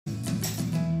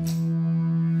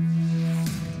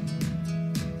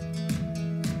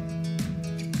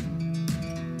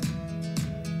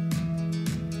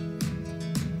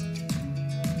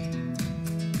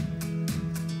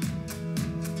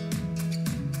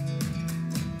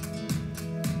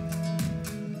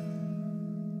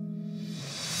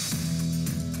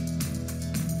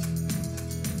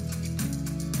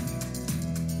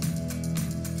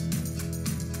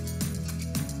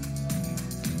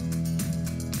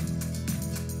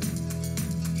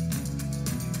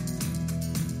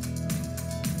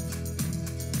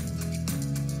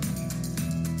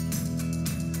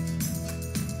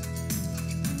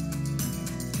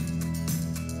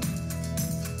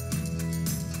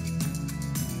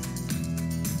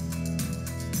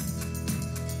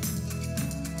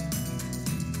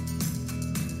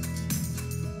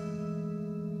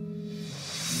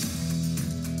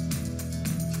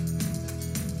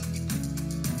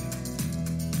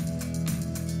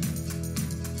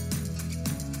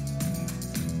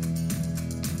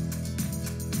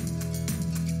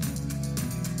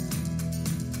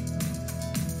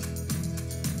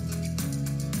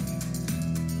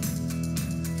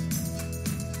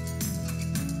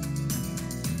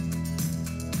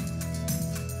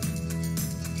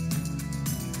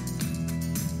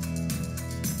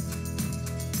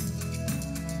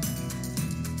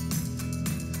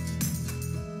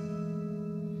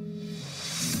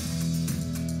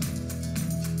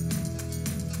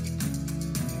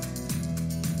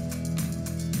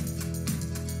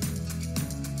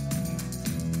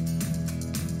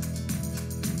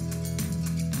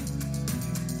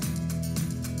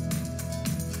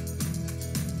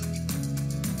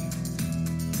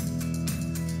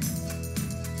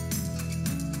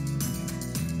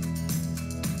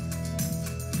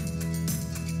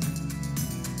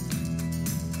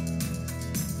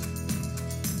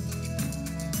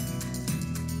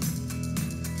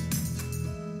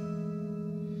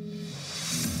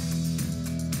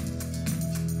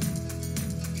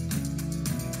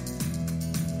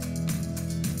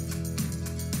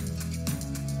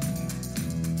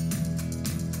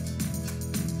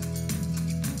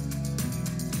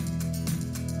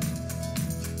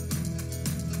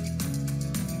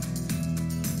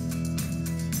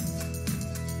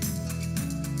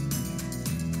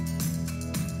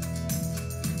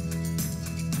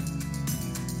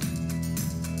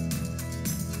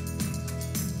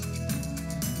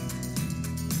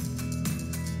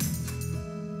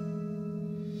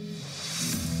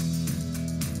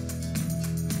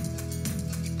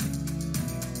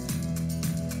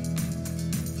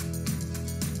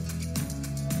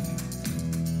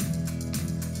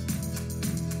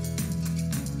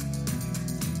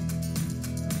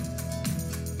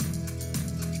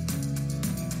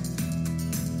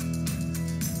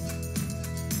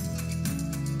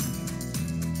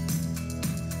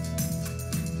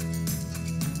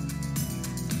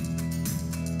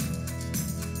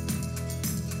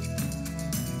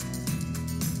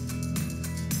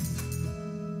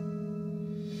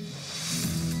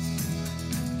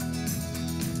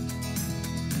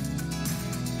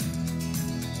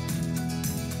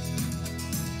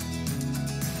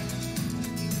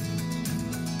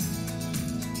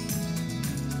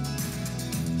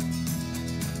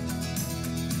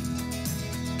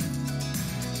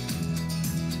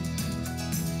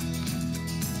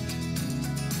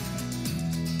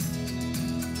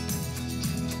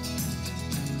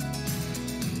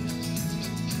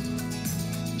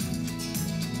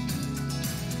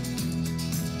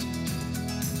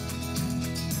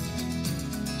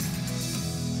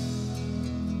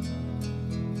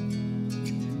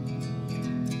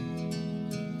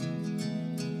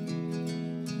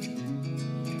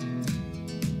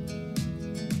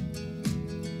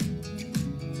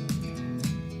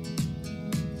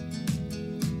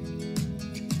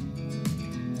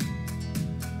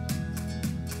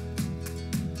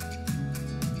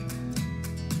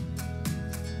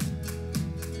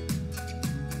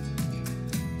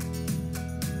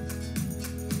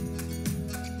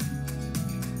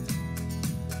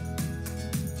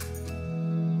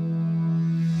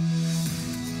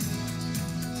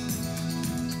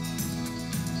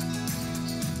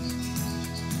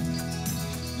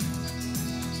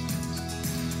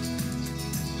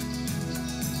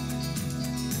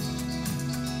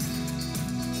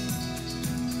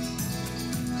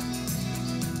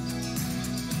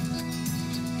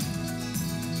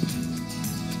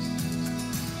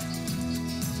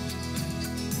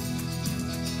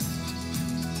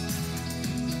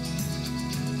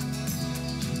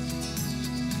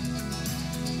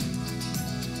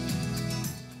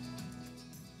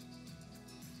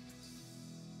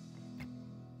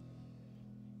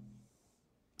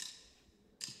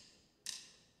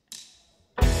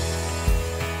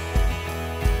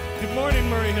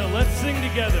sing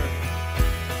together.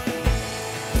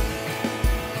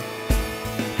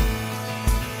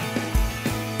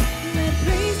 Let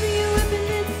praise be a weapon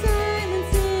that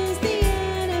silences the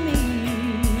enemy.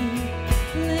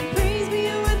 Let praise be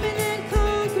a weapon that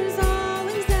conquers all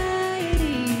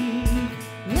anxiety.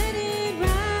 Let it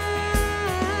rise.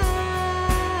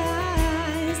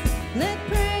 Let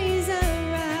praise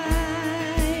arise.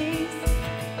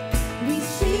 We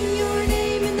sing your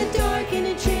name in the dark and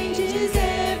it changes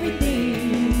everything.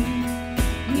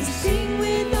 We sing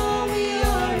with all we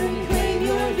are and claim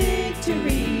your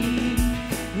victory.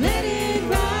 Let it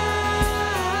rise.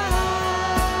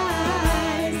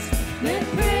 Let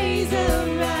praise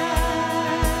arise.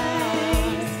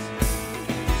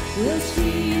 We'll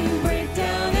see you break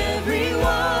down every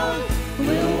wall.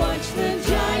 We'll watch the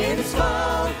giants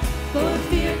fall. For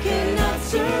fear cannot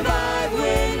survive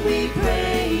when we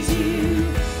praise you.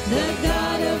 The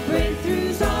God of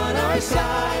breakthroughs on our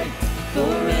side.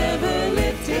 Forever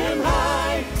lift him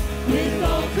high. With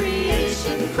all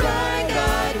creation cry,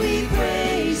 God, we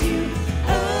praise you.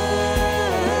 Oh,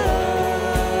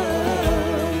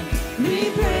 we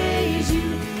praise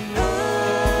you.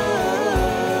 Oh,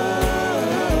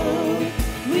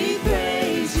 we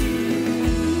praise you.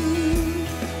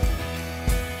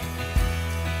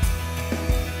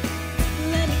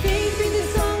 Let faith be the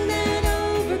song that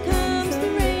overcomes the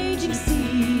raging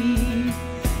sea.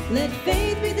 Let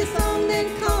faith be the song that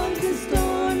calms the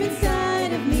storm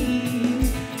inside of me.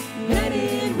 Let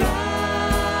it rise.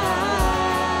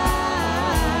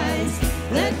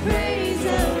 Let praise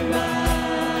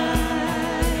arise.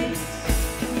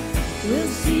 We'll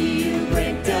see you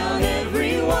break down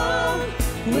every wall.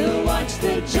 We'll watch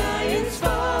the giants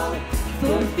fall.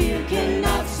 For fear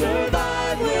cannot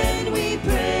survive when we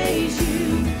praise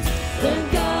you. The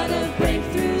God of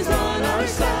breakthroughs on our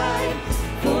side.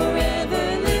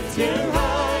 Forever lift him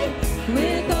high.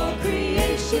 With all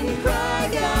creation cry,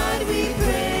 God, we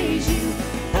praise you.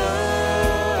 Oh,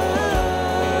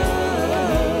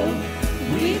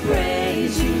 we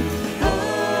praise you. Oh,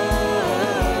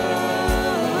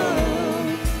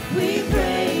 we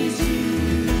praise you.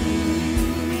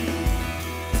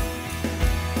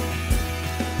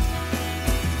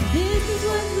 This is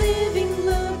what living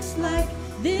looks like.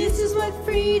 This is what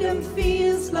freedom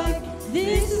feels like.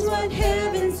 This is what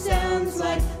heaven sounds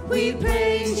like. We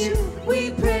praise you,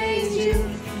 we praise you.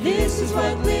 This is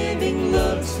what living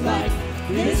looks like.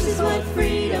 This is what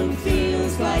freedom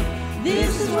feels like.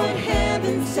 This is what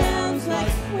heaven sounds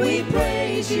like. We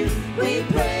praise you, we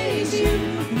praise you.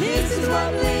 This is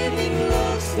what living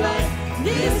looks like.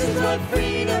 This is what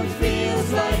freedom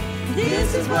feels like.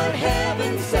 This is what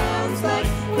heaven sounds like.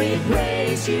 We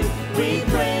praise you, we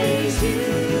praise you.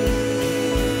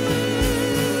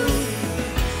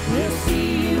 We'll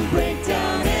see you break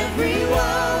down every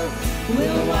wall.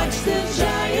 We'll watch the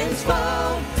giants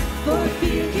fall. For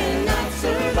fear cannot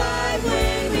survive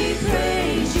when we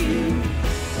praise you.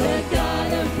 The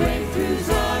God of breakthroughs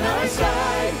on our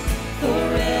side.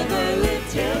 Forever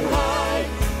lift him high.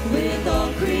 With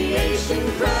all creation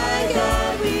cry,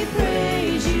 God, we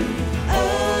praise you.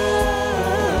 Oh,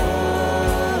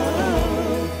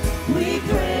 we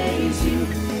praise you.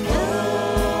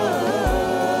 Oh,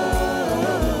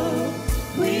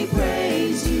 we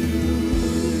praise you.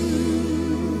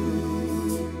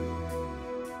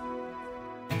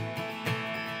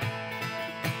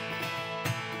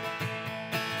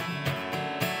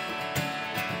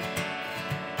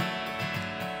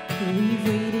 We've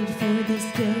waited for this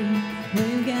day.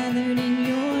 We're gathered in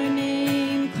your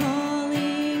name,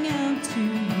 calling out to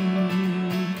you.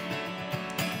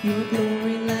 Your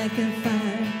glory like a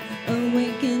fire,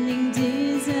 awakening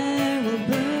desire will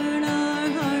burn our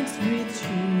hearts with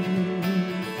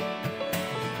truth.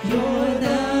 You're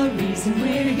the reason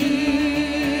we're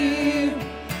here.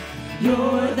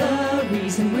 You're the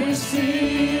reason we're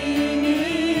singing.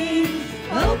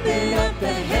 Open up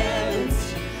the heavens.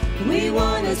 We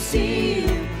want to see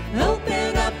you.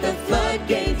 Open up the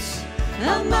floodgates.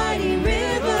 A mighty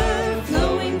river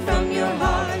flowing from your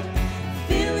heart,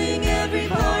 filling every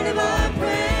part of our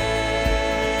praise.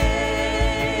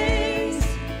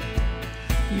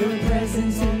 Your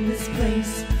presence in this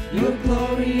place, your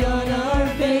glory on our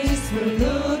face. We're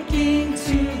looking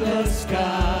to the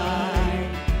sky,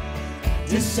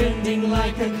 descending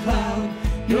like a cloud.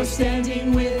 You're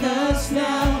standing with us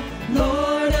now.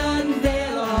 Lord,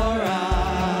 unveil our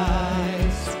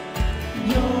eyes.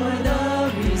 You're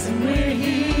the reason we're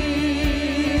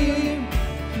here.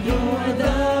 You're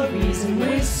the reason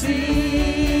we're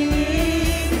singing.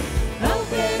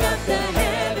 Open up the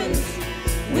heavens.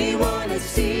 We want to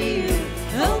see you.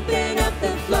 Open up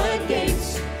the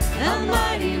floodgates. A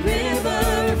mighty river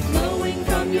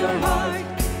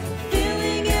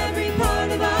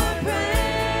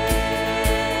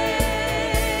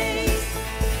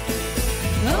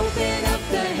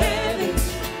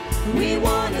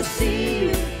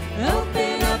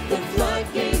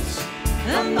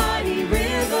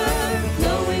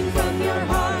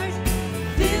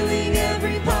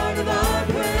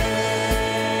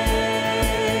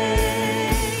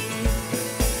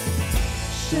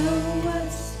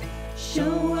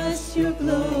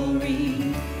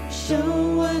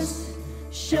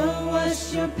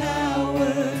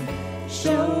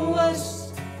show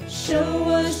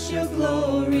us your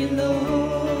glory,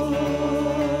 Lord.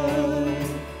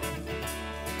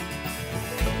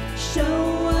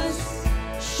 Show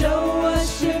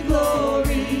us your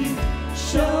glory.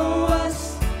 Show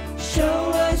us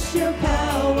your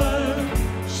power.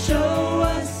 Show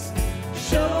us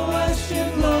your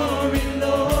glory,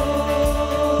 Lord.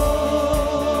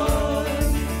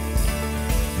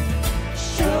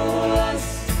 Show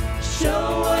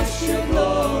us your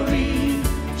glory.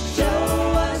 Show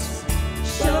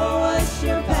us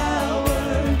your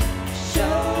power.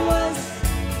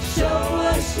 Show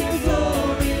us your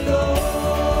glory, Lord.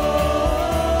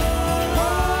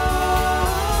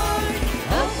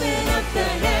 Open up the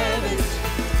heavens,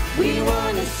 we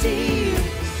want to see you.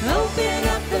 Open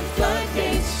up the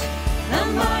floodgates, a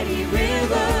mighty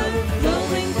river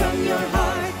flowing from your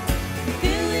heart,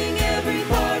 filling every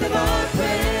part of our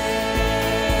praise.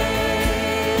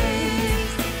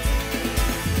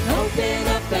 Open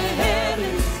up the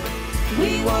heavens,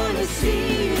 we want to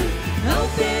see you.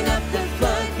 Open up the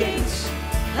floodgates,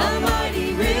 a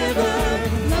mighty river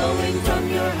flowing from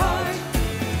your heart,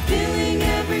 filling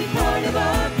every part of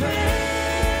our praise.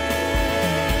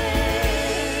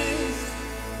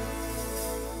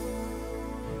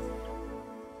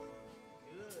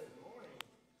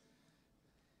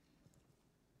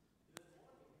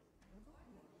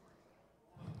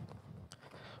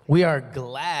 We are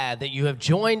glad that you have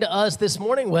joined us this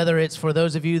morning, whether it's for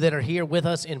those of you that are here with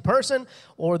us in person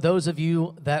or those of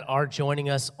you that are joining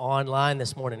us online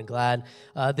this morning. Glad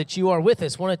that you are with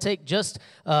us. Want to take just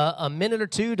a minute or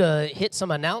two to hit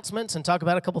some announcements and talk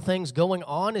about a couple things going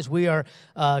on as we are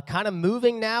kind of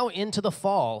moving now into the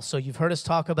fall. So you've heard us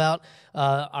talk about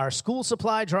our school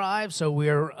supply drive. So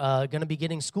we're going to be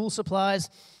getting school supplies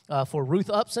for Ruth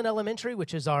Upson Elementary,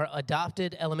 which is our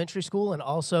adopted elementary school, and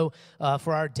also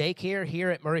for our daycare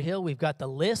here at Murray Hill. We've got the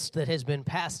list that has been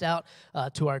passed out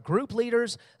to our group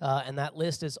leaders, and that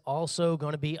list is also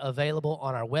going to be available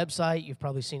on our website. You've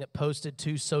probably seen it posted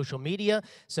to social media.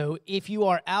 So if you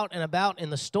are out and about in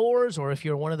the stores, or if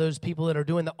you're one of those people that are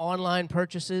doing the online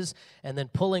purchases and then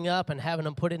pulling up and having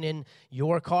them put it in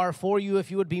your car for you,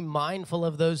 if you would be mindful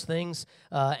of those things,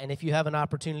 and if you have an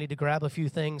opportunity to grab a few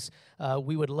things,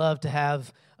 we would love to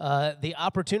have the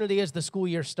opportunity as the school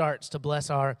year starts to bless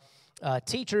our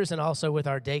teachers and also with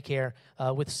our daycare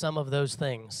with some of those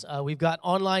things. We've got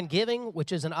online giving,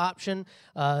 which is an option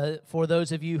for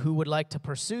those of you who would like to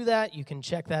pursue that. You can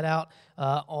check that out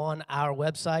on our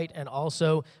website. And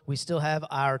also, we still have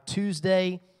our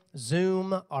Tuesday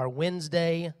Zoom, our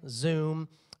Wednesday Zoom,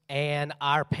 and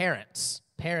our parents.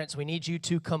 Parents, we need you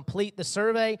to complete the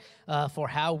survey for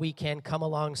how we can come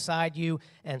alongside you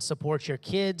and support your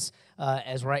kids,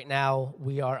 as right now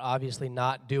we are obviously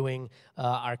not doing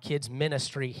our kids'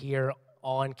 ministry here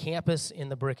on campus in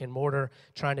the brick and mortar,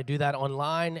 trying to do that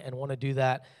online and want to do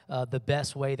that the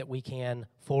best way that we can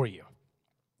for you.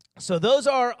 So those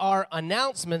are our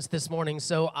announcements this morning.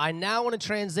 So I now want to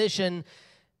transition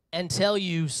and tell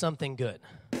you something good.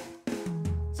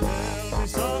 Tell me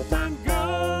something good.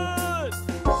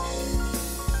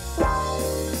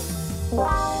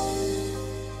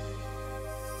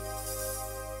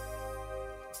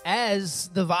 As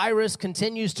the virus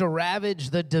continues to ravage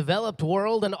the developed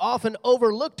world, an often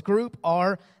overlooked group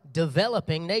are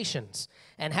developing nations,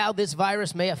 and how this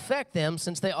virus may affect them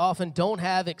since they often don't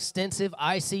have extensive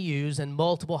ICUs and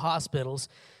multiple hospitals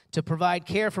to provide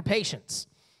care for patients.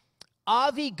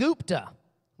 Avi Gupta,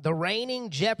 the reigning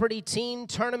Jeopardy teen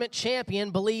tournament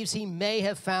champion, believes he may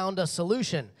have found a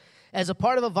solution. As a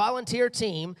part of a volunteer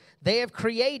team, they have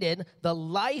created the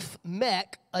Life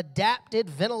Mech adapted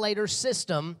ventilator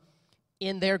system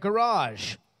in their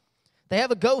garage. They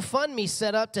have a GoFundMe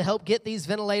set up to help get these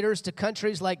ventilators to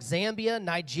countries like Zambia,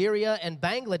 Nigeria, and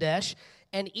Bangladesh,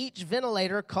 and each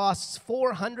ventilator costs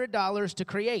 $400 to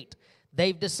create.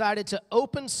 They've decided to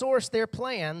open source their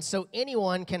plan so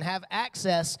anyone can have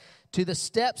access to the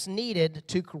steps needed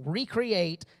to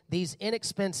recreate these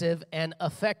inexpensive and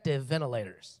effective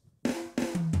ventilators.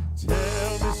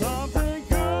 Tell me something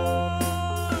good.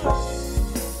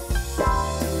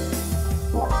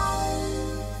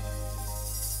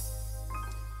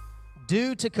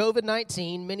 Due to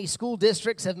COVID-19, many school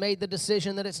districts have made the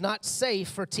decision that it's not safe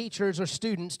for teachers or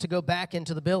students to go back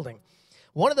into the building.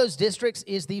 One of those districts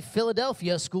is the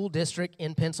Philadelphia School District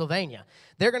in Pennsylvania.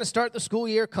 They're going to start the school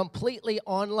year completely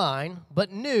online,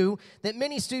 but knew that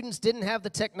many students didn't have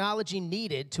the technology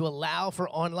needed to allow for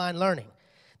online learning.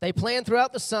 They planned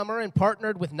throughout the summer and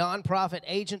partnered with nonprofit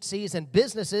agencies and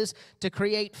businesses to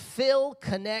create Phil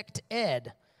Connect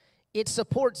Ed. It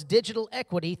supports digital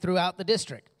equity throughout the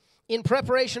district. In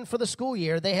preparation for the school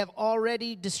year, they have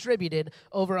already distributed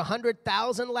over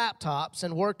 100,000 laptops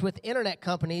and worked with internet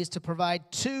companies to provide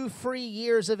 2 free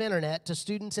years of internet to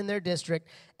students in their district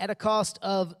at a cost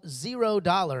of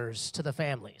 $0 to the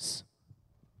families.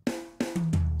 Tell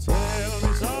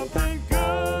me something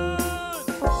good.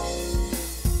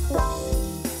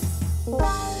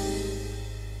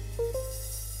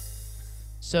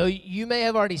 So you may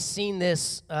have already seen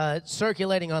this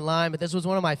circulating online, but this was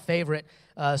one of my favorite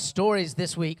stories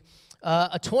this week.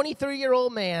 A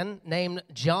 23-year-old man named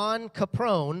John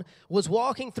Caprone was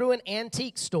walking through an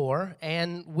antique store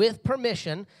and, with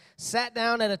permission, sat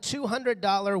down at a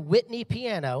 $200 Whitney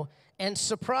piano and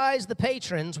surprised the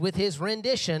patrons with his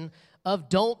rendition of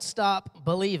Don't Stop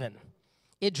Believin'.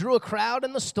 It drew a crowd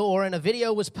in the store, and a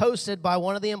video was posted by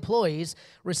one of the employees,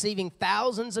 receiving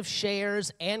thousands of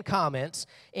shares and comments,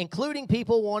 including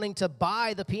people wanting to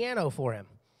buy the piano for him.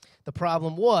 The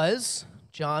problem was,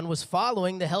 John was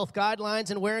following the health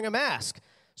guidelines and wearing a mask,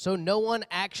 so no one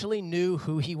actually knew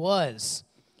who he was.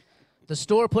 The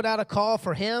store put out a call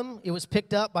for him. It was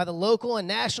picked up by the local and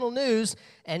national news,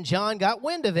 and John got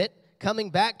wind of it, coming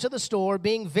back to the store,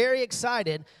 being very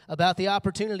excited about the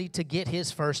opportunity to get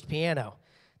his first piano.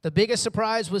 The biggest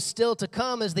surprise was still to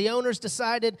come as the owners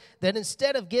decided that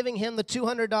instead of giving him the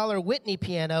 $200 Whitney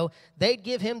piano, they'd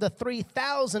give him the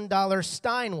 $3,000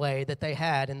 Steinway that they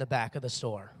had in the back of the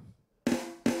store.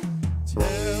 Tell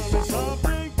me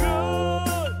something good.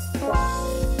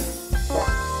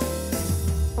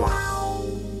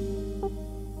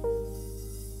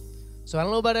 So I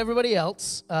don't know about everybody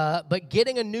else, but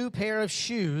getting a new pair of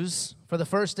shoes for the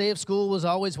first day of school was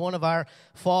always one of our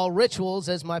fall rituals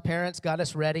as my parents got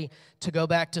us ready to go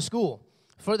back to school.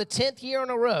 For the 10th year in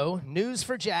a row, News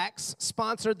for Jacks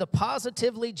sponsored the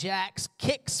Positively Jacks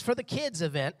Kicks for the Kids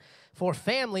event for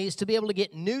families to be able to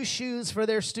get new shoes for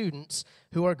their students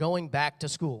who are going back to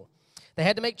school. They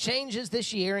had to make changes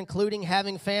this year, including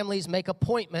having families make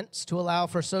appointments to allow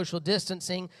for social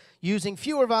distancing, using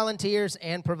fewer volunteers,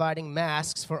 and providing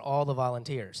masks for all the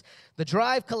volunteers. The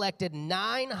drive collected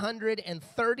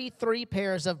 933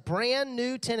 pairs of brand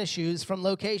new tennis shoes from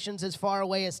locations as far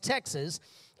away as Texas,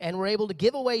 and were able to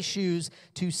give away shoes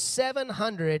to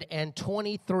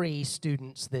 723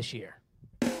 students this year.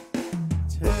 Tell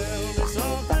me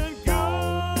something good.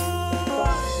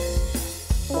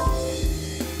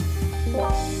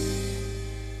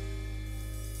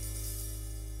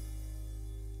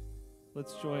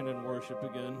 Let's join in worship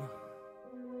again.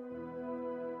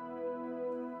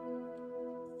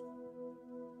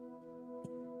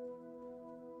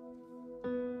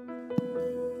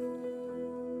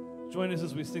 Join us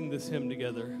as we sing this hymn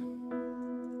together.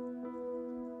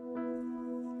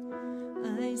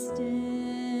 I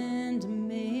stand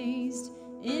amazed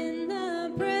in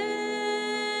the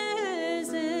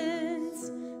presence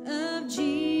of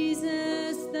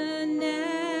Jesus the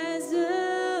Nazarene,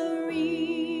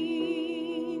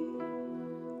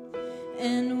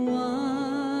 and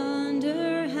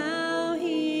wonder how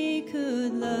he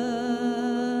could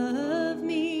love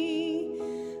me,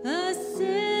 a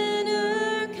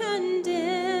sinner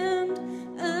condemned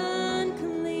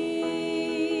unclean.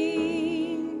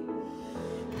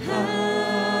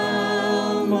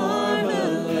 How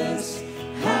marvelous,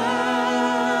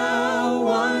 how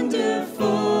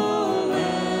wonderful,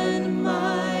 and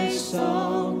my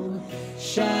song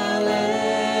shall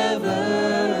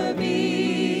ever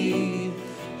be.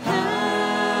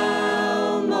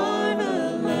 How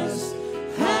marvelous,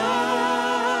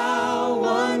 how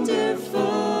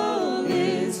wonderful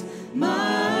is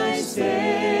my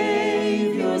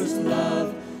Savior's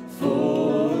love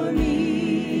for me.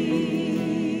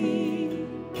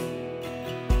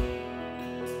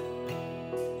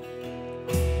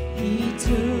 He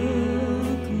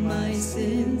took my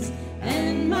sins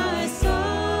and my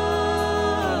sorrows,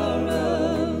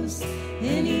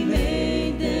 and he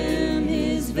made them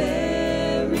his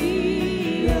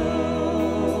very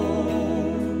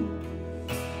own.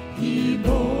 He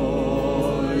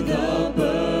bore the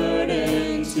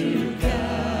burden to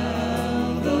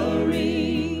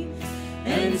Calvary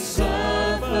and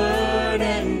suffered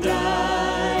and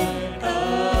died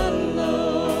alone.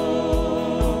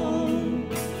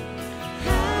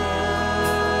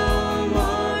 How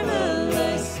marvelous,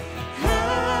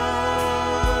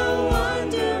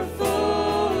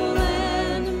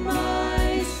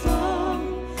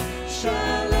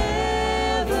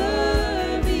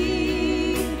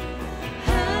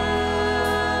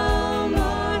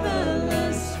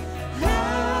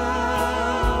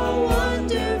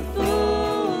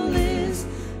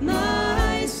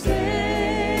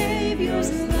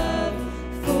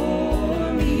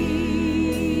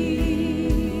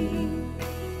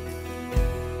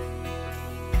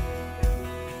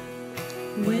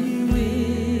 when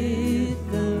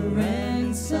with the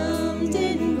ransomed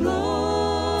in glory,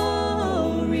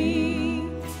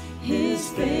 his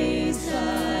face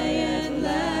I at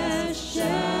last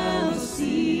shall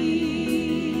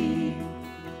see.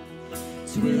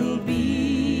 'Twill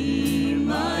be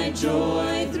my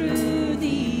joy through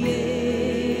the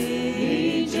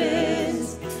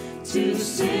ages to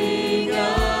sing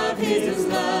of his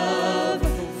love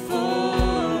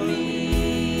for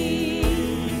me.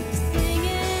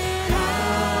 Singing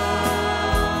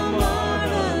how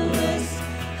marvelous,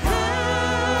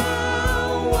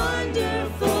 how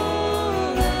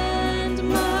wonderful, and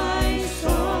my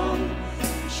song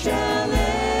shall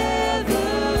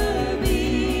ever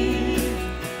be.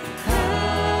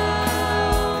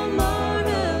 How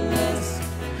marvelous,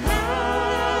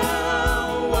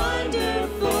 how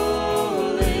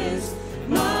wonderful is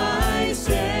my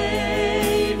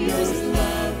Savior's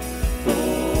love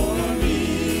for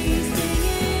me.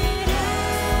 Singing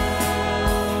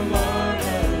how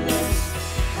marvelous,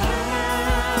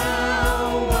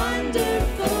 how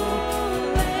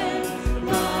wonderful, and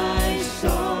my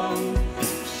song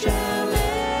shall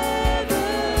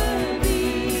ever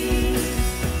be.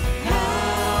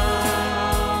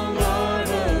 How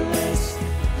marvelous,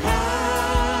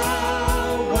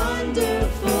 how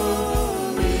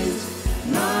wonderful is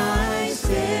my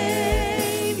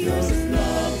Savior's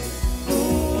love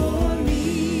for me.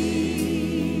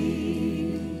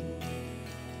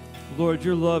 Lord,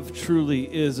 your love truly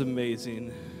is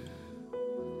amazing.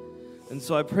 And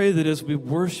so I pray that as we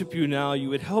worship you now, you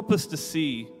would help us to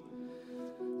see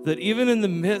that even in the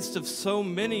midst of so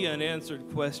many unanswered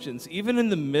questions, even in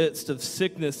the midst of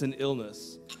sickness and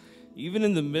illness, even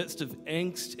in the midst of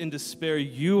angst and despair,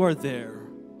 you are there.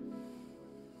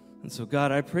 And so,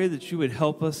 God, I pray that you would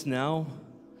help us now,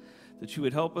 that you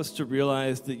would help us to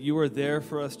realize that you are there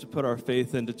for us to put our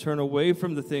faith in, to turn away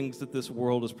from the things that this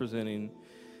world is presenting,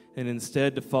 and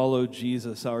instead to follow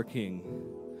Jesus, our King.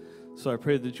 So I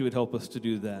pray that you would help us to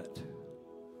do that.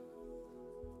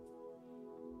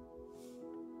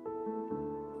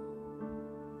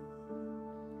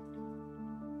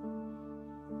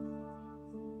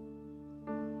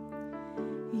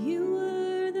 You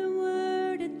were the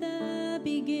Word at the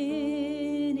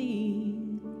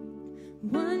beginning,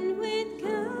 one with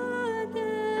God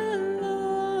the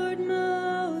Lord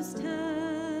Most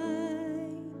High.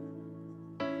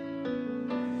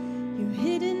 Your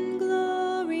hidden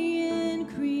glory in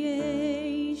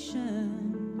creation,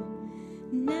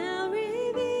 now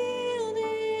revealed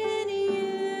in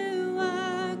you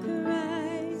are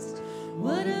Christ.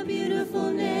 What a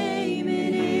beautiful name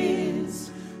it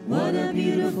is. What a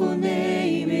beautiful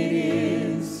name it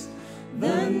is.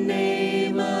 The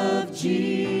name of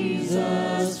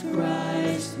Jesus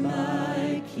Christ,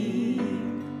 my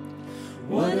King.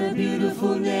 What a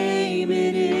beautiful name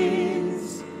it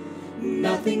is.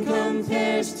 Nothing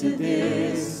compares to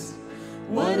this.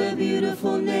 What a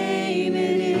beautiful name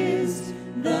it is.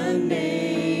 The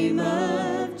name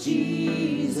of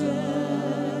Jesus.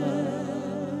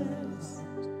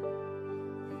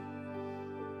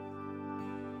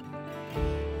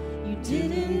 You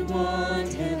didn't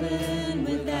want heaven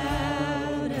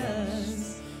without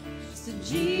us. So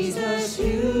Jesus,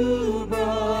 you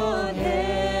brought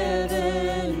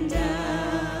heaven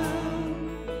down.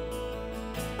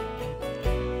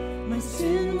 My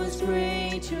sin was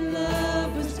great, your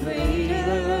love was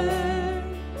greater.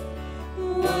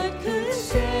 What could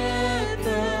separate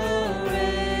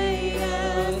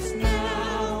us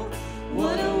now?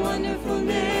 What a wonderful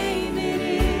name it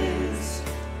is.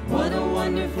 What a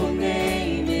wonderful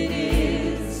name it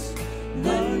is.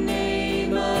 The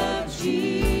name of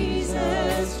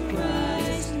Jesus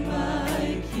Christ,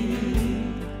 my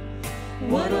King.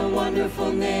 What a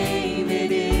wonderful name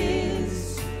it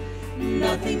is.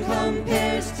 Nothing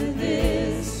compares to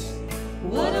this.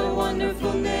 What a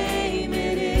wonderful name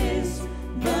it is.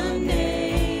 The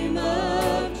name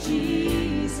of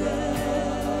Jesus.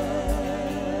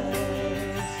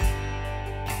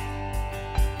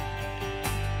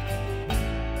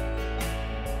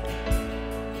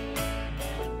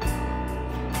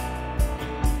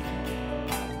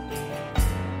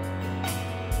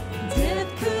 Death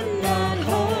could not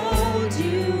hold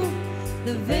you.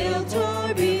 The veil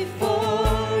tore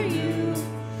before you.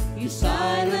 You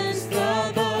silenced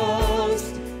the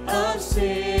boast of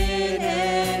sin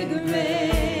and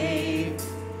grave.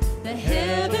 The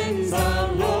heavens are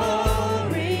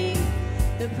roaring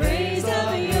the praise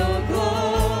of your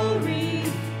glory.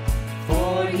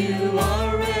 For you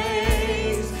are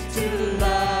raised to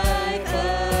life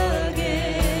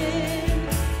again.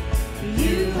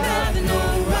 You have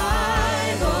no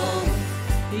rival.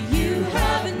 You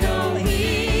have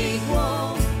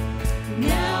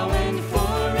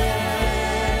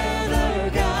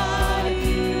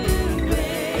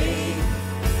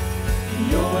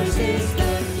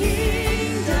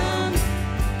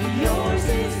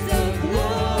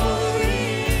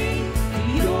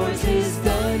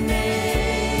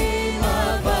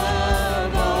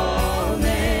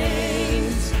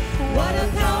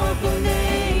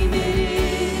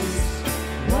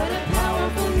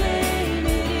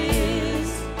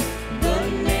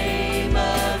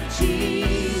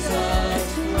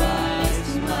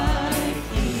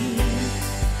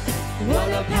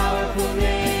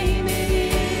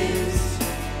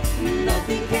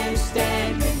nothing can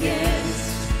stand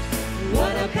against.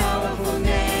 What a powerful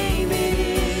name it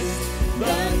is,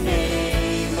 the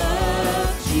name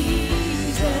of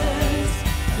Jesus.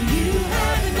 You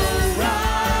have no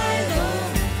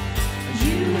rival,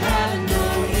 you have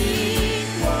no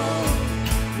equal,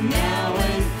 now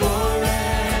and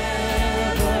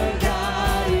forever,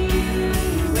 God, you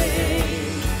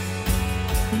reign.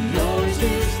 Yours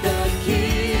is the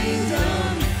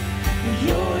kingdom,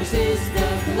 yours is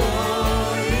the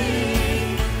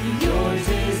glory, yours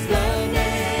is the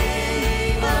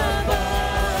name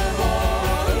above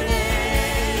all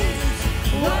names.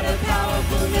 What a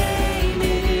powerful name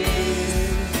it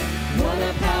is, what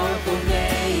a powerful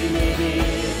name it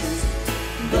is,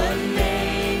 the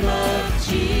name of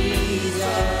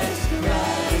Jesus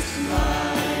Christ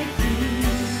my King.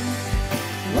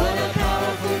 What a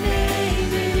powerful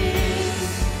name it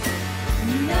is,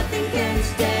 nothing can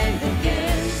stand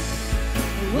against.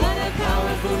 What a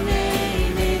powerful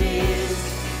name it is,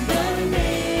 the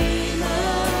name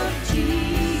of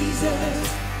Jesus.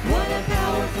 What a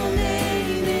powerful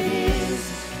name it is,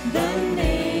 the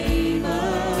name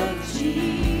of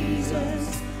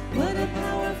Jesus. What a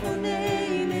powerful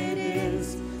name it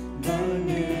is, the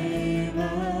name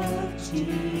of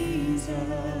Jesus.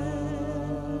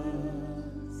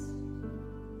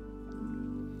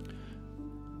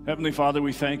 Heavenly Father,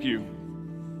 we thank you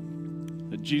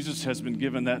that Jesus has been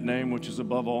given that name which is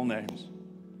above all names.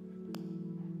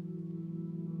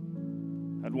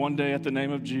 And one day at the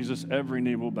name of Jesus, every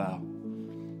knee will bow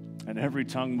and every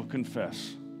tongue will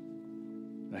confess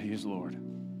that he is Lord.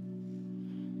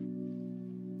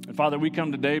 And Father, we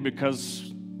come today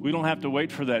because we don't have to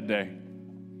wait for that day,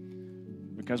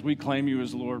 because we claim you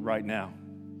as Lord right now.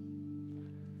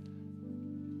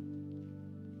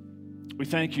 We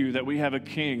thank you that we have a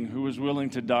King who is willing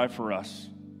to die for us.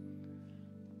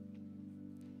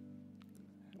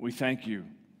 We thank you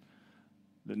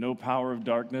that no power of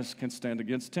darkness can stand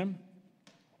against him.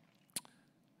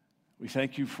 We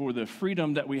thank you for the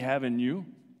freedom that we have in you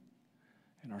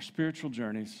in our spiritual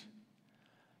journeys.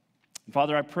 And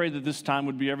Father, I pray that this time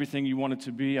would be everything you want it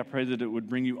to be. I pray that it would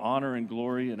bring you honor and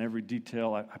glory in every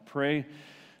detail. I pray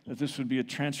that this would be a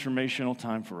transformational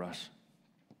time for us.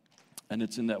 And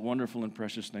it's in that wonderful and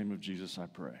precious name of Jesus I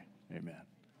pray. Amen.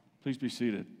 Please be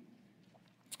seated.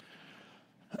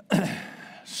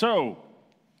 So,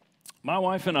 my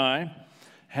wife and I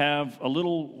have a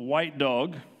little white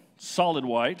dog, solid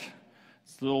white.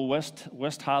 It's a little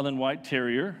West Highland White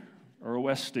Terrier, or a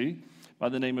Westie, by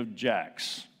the name of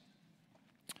Jax.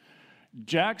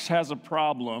 Jax has a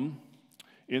problem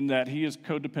in that he is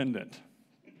codependent.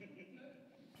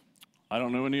 I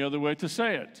don't know any other way to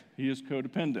say it. He is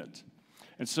codependent.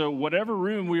 And so whatever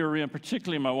room we are in,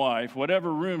 particularly my wife,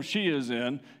 whatever room she is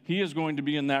in, he is going to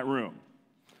be in that room.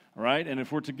 All right? And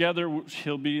if we're together,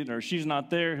 he'll be, or she's not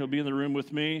there, he'll be in the room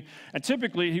with me. And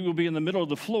typically, he will be in the middle of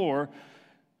the floor,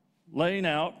 laying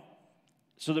out,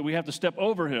 so that we have to step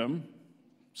over him,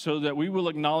 so that we will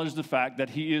acknowledge the fact that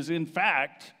he is, in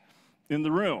fact, in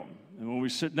the room. And when we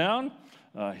sit down,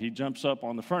 he jumps up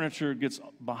on the furniture, gets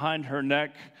behind her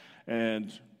neck,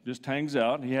 and just hangs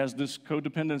out. He has this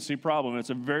codependency problem.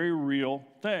 It's a very real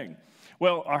thing.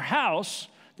 Well, our house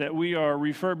that we are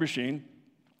refurbishing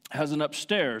has an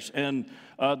upstairs, and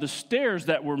the stairs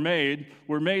that were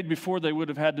made before they would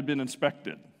have had to been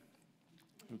inspected.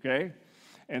 Okay?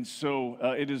 And so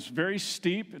it is very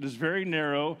steep, it is very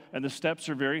narrow, and the steps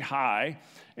are very high.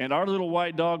 And our little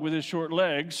white dog with his short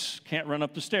legs can't run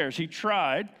up the stairs. He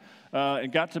tried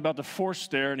and got to about the fourth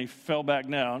stair, and he fell back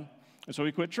down, and so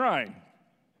he quit trying.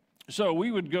 So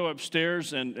we would go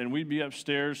upstairs, and we'd be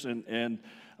upstairs, and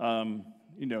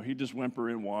he'd just whimper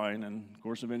and whine, and of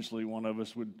course, eventually one of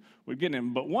us would get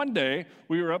him. But one day,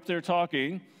 we were up there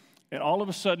talking, and all of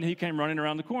a sudden, he came running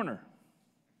around the corner.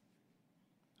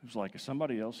 It was like, is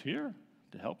somebody else here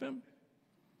to help him?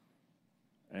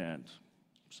 And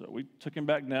so we took him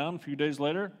back down. A few days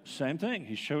later, same thing.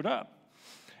 He showed up.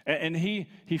 And he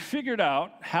figured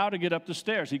out how to get up the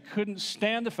stairs. He couldn't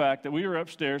stand the fact that we were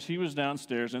upstairs, he was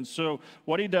downstairs. And so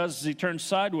what he does is he turns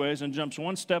sideways and jumps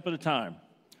one step at a time.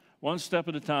 One step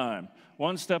at a time.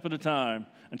 One step at a time.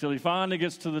 Until he finally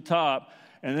gets to the top.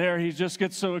 And there he just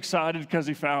gets so excited because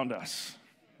he found us.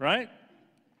 Right?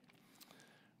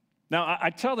 Now,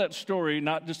 I tell that story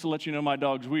not just to let you know my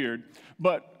dog's weird,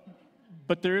 but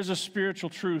there is a spiritual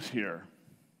truth here.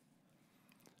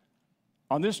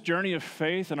 On this journey of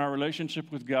faith and our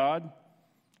relationship with God,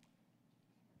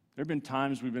 there have been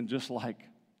times we've been just like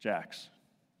Jax.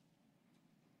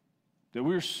 That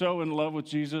we were so in love with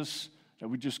Jesus that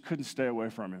we just couldn't stay away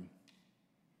from him.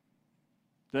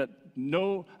 that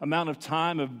no amount of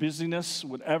time of busyness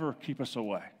would ever keep us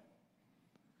away.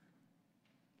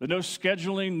 That no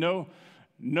scheduling,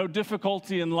 no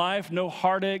difficulty in life, no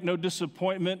heartache, no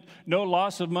disappointment, no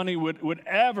loss of money would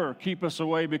ever keep us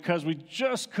away because we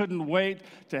just couldn't wait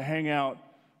to hang out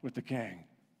with the King.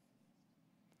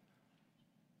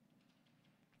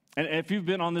 And if you've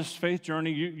been on this faith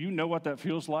journey, you know what that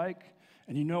feels like.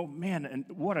 And you know, man, and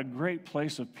what a great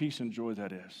place of peace and joy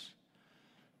that is.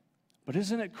 But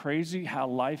isn't it crazy how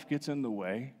life gets in the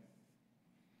way?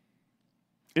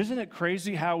 Isn't it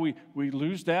crazy how we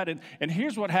lose that? And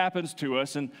here's what happens to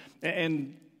us,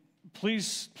 and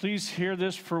please hear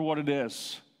this for what it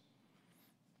is.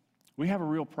 We have a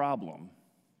real problem.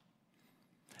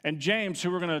 And James,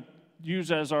 who we're going to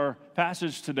use as our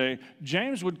passage today,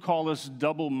 James would call us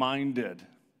double-minded.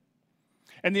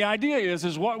 And the idea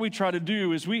is what we try to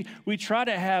do is we try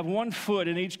to have one foot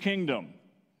in each kingdom.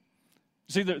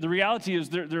 See, the reality is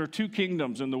there are two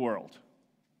kingdoms in the world,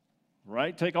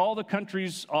 right? Take all the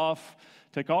countries off,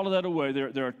 take all of that away.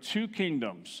 There are two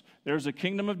kingdoms. There's a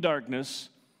kingdom of darkness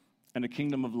and a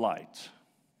kingdom of light.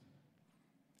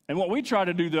 And what we try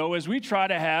to do, though, is we try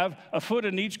to have a foot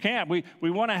in each camp. We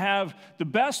want to have the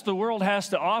best the world has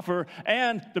to offer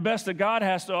and the best that God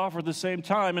has to offer at the same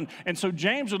time. And so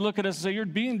James would look at us and say, you're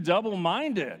being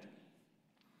double-minded.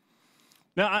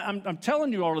 Now, I'm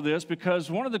telling you all of this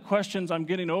because one of the questions I'm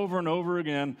getting over and over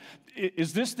again,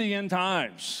 is this the end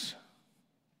times?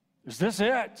 Is this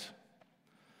it?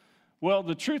 Well,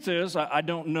 the truth is, I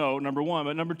don't know, number one.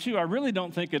 But number two, I really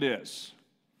don't think it is.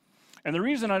 And the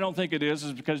reason I don't think it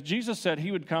is because Jesus said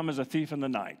he would come as a thief in the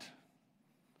night.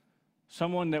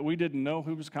 Someone that we didn't know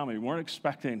who was coming. We weren't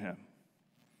expecting him.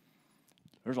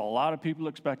 There's a lot of people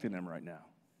expecting him right now.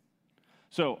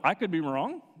 So I could be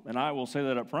wrong, and I will say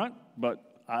that up front,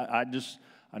 but I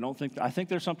think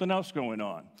there's something else going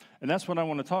on. And that's what I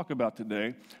want to talk about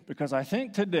today, because I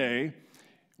think today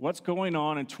what's going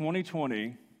on in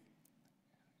 2020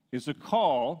 is a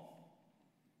call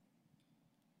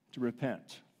to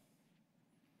repent.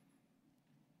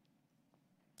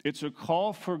 It's a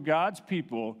call for God's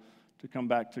people to come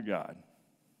back to God.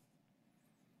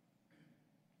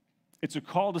 It's a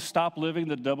call to stop living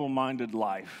the double-minded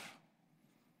life.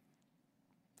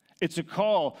 It's a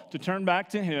call to turn back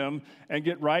to him and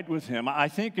get right with him. I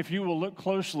think if you will look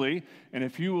closely and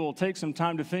if you will take some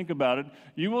time to think about it,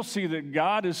 you will see that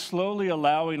God is slowly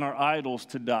allowing our idols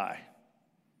to die.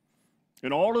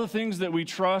 And all of the things that we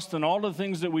trust and all of the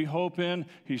things that we hope in,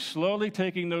 he's slowly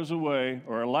taking those away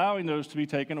or allowing those to be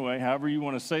taken away, however you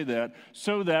want to say that,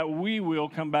 so that we will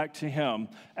come back to him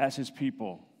as his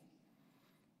people.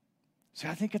 See,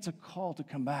 I think it's a call to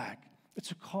come back.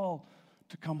 It's a call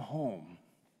to come home.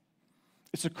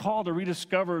 It's a call to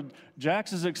rediscover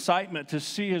Jax's excitement to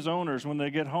see his owners when they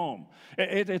get home.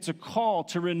 It's a call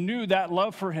to renew that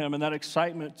love for him and that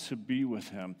excitement to be with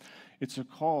him. It's a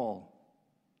call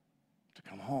to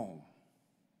come home.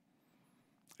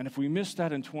 And if we miss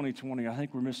that in 2020, I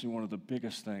think we're missing one of the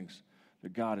biggest things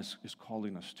that God is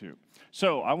calling us to.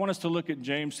 So I want us to look at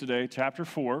James today, chapter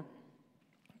 4.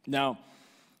 Now,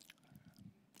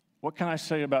 what can I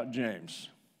say about James?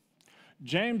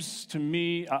 James, to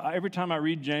me, every time I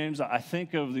read James, I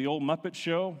think of the old Muppet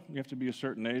Show. You have to be a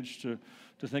certain age to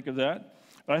think of that.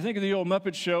 But I think of the old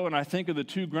Muppet Show, and I think of the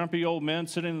two grumpy old men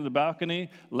sitting in the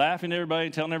balcony, laughing at everybody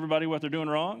and telling everybody what they're doing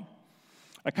wrong.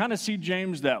 I kind of see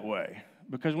James that way,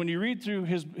 because when you read through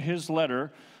his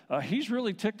letter, he's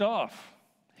really ticked off.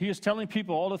 He is telling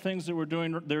people all the things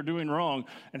that they're doing wrong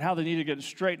and how they need to get it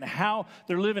straight and how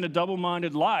they're living a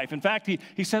double-minded life. In fact,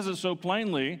 he says it so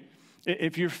plainly.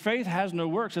 If your faith has no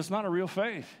works, it's not a real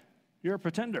faith. You're a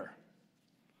pretender.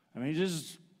 I mean, he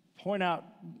just point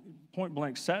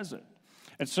blank says it.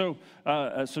 And so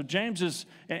James is,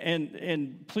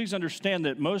 and please understand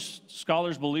that most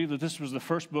scholars believe that this was the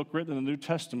first book written in the New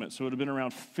Testament, so it would have been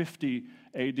around 50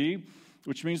 AD,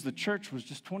 which means the church was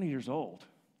just 20 years old.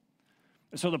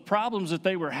 And so the problems that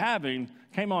they were having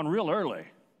came on real early.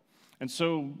 And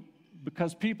so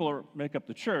because people make up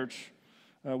the church,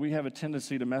 we have a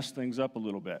tendency to mess things up a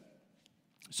little bit.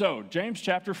 So, James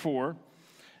chapter 4,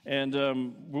 and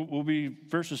we'll be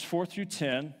verses 4 through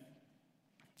 10.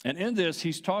 And in this,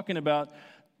 he's talking about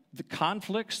the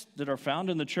conflicts that are found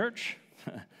in the church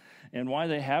and why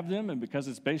they have them, and because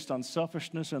it's based on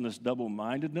selfishness and this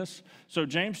double-mindedness. So,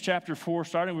 James chapter 4,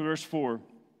 starting with verse 4,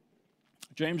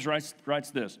 James writes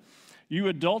this: "You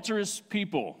adulterous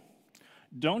people,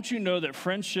 don't you know that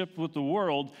friendship with the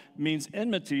world means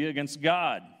enmity against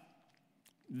God?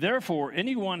 Therefore,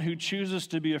 anyone who chooses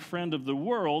to be a friend of the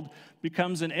world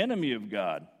becomes an enemy of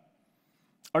God.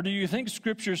 Or do you think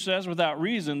Scripture says without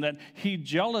reason that he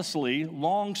jealously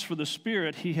longs for the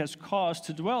Spirit he has caused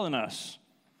to dwell in us?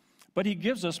 But he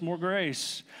gives us more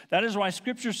grace. That is why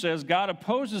Scripture says God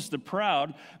opposes the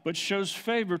proud, but shows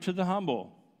favor to the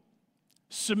humble.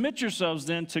 Submit yourselves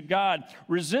then to God.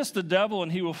 Resist the devil,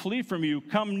 and he will flee from you.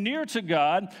 Come near to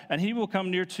God, and he will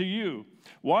come near to you.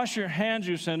 Wash your hands,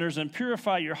 you sinners, and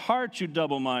purify your hearts, you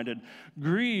double-minded.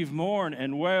 Grieve, mourn,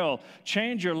 and wail.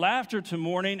 Change your laughter to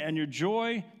mourning and your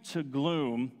joy to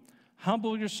gloom.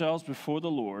 Humble yourselves before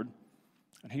the Lord,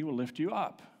 and he will lift you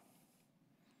up.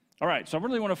 All right, so I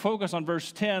really want to focus on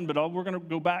verse 10, but we're going to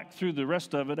go back through the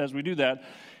rest of it as we do that.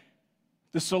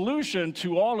 The solution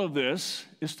to all of this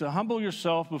is to humble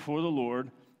yourself before the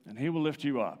Lord, and he will lift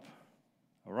you up.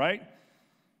 All right?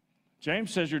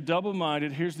 James says you're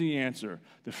double-minded. Here's the answer.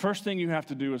 The first thing you have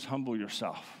to do is humble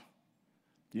yourself.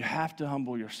 You have to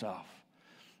humble yourself.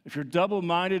 If you're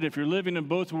double-minded, if you're living in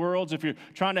both worlds, if you're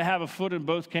trying to have a foot in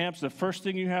both camps, the first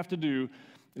thing you have to do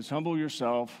is humble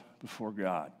yourself before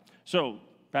God. So,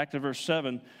 back to verse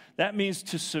 7. That means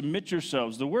to submit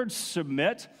yourselves. The word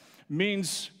submit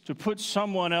means to put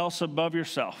someone else above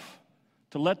yourself,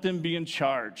 to let them be in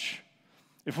charge.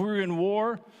 If we were in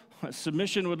war,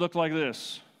 submission would look like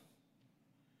this.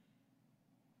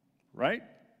 Right?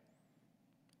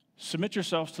 Submit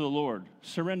yourselves to the Lord.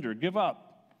 Surrender. Give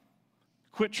up.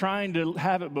 Quit trying to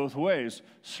have it both ways.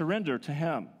 Surrender to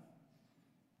him.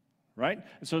 Right?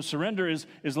 And so surrender is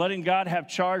letting God have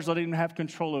charge, letting him have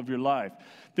control of your life.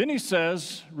 Then he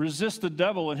says, resist the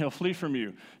devil and he'll flee from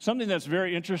you. Something that's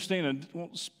very interesting, and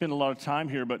won't spend a lot of time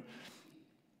here, but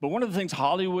one of the things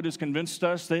Hollywood has convinced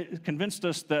us, they convinced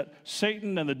us that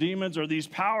Satan and the demons are these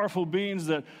powerful beings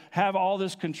that have all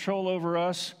this control over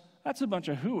us. That's a bunch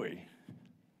of hooey.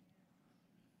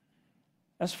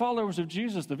 As followers of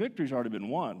Jesus, the victory's already been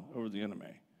won over the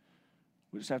enemy.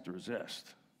 We just have to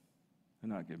resist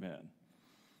and not give in.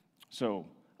 So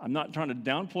I'm not trying to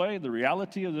downplay the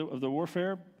reality of the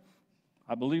warfare.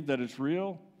 I believe that it's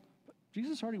real. But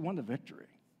Jesus already won the victory.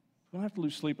 We don't have to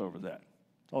lose sleep over that.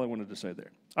 That's all I wanted to say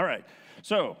there. All right.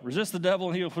 So resist the devil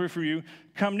and he will flee from you.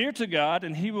 Come near to God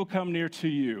and he will come near to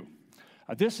you.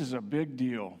 This is a big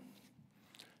deal.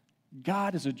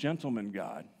 God is a gentleman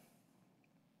God.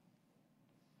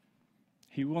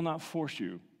 He will not force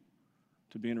you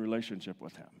to be in a relationship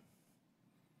with him.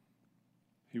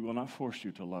 He will not force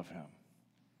you to love him.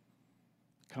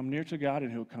 Come near to God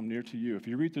and he'll come near to you. If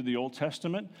you read through the Old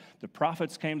Testament, the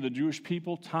prophets came to the Jewish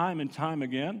people time and time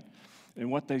again. And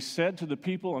what they said to the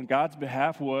people on God's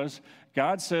behalf was,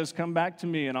 God says, come back to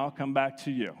me and I'll come back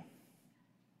to you.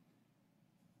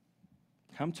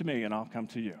 Come to me and I'll come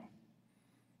to you.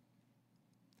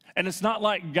 And it's not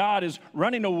like God is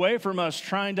running away from us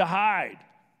trying to hide.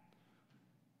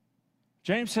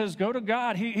 James says, go to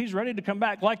God. He's ready to come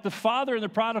back. Like the father and the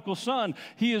prodigal son,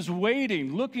 he is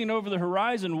waiting, looking over the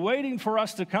horizon, waiting for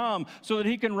us to come so that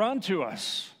he can run to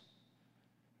us.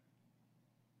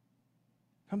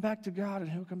 Come back to God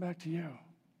and he'll come back to you.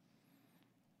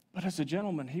 But as a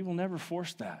gentleman, he will never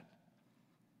force that.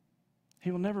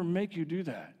 He will never make you do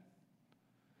that.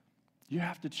 You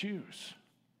have to choose.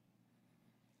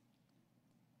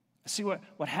 See,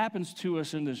 what happens to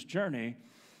us in this journey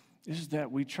is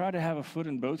that we try to have a foot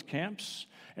in both camps,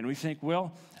 and we think,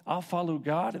 well, I'll follow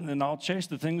God, and then I'll chase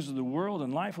the things of the world,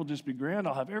 and life will just be grand.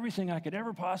 I'll have everything I could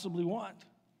ever possibly want.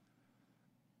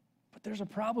 But there's a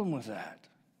problem with that.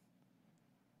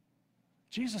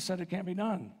 Jesus said it can't be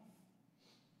done.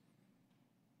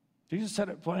 Jesus said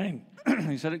it plain.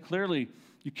 He said it clearly.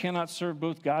 You cannot serve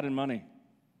both God and money.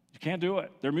 You can't do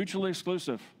it. They're mutually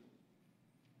exclusive.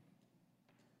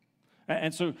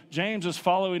 And so James is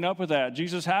following up with that,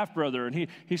 Jesus' half-brother, and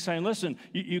he's saying, listen,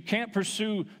 you can't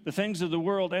pursue the things of the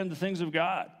world and the things of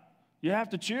God. You have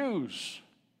to choose.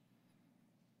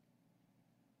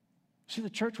 See, the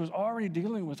church was already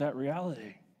dealing with that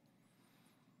reality.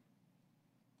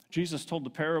 Jesus told the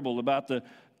parable about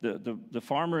the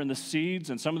farmer and the seeds,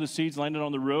 and some of the seeds landed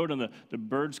on the road, and the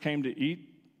birds came to eat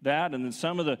that, and then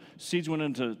some of the seeds went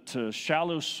into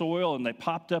shallow soil, and they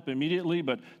popped up immediately,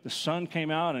 but the sun came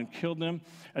out and killed them.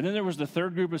 And then there was the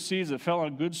third group of seeds that fell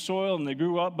on good soil, and they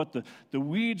grew up, but the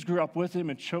weeds grew up with them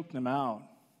and choked them out.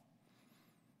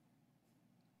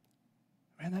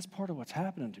 Man, that's part of what's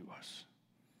happening to us.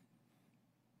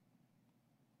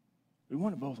 We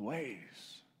want it both ways.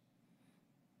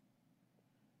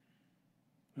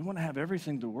 We want to have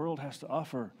everything the world has to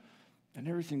offer and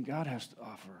everything God has to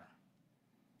offer.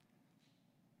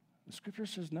 The scripture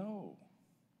says no.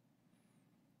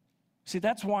 See,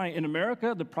 that's why in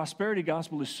America, the prosperity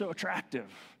gospel is so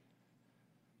attractive.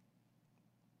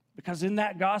 Because in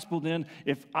that gospel, then,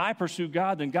 if I pursue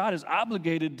God, then God is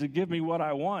obligated to give me what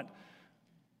I want.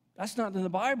 That's not in the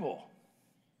Bible.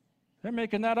 They're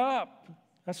making that up.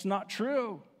 That's not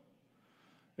true.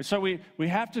 And so we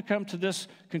have to come to this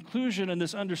conclusion and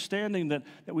this understanding that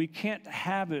we can't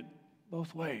have it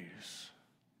both ways.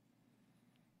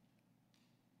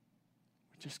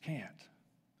 We just can't.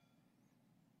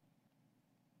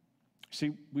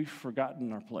 See, we've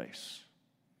forgotten our place.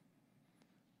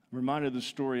 I'm reminded of the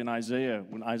story in Isaiah.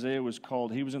 When Isaiah was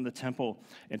called, he was in the temple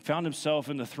and found himself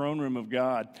in the throne room of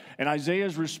God. And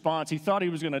Isaiah's response, he thought he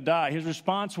was going to die. His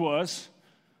response was,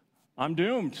 I'm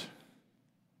doomed.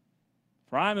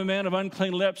 For I am a man of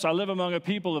unclean lips. I live among a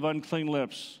people of unclean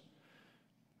lips.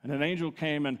 And an angel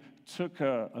came and took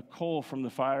a coal from the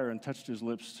fire and touched his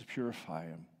lips to purify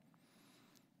him.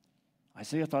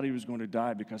 Isaiah thought he was going to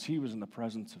die because he was in the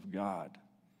presence of God.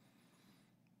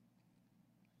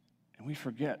 And we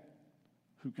forget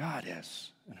who God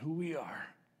is and who we are.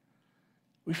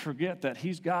 We forget that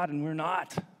he's God and we're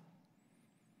not.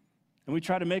 And we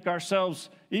try to make ourselves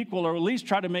equal, or at least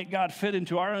try to make God fit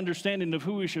into our understanding of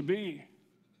who we should be.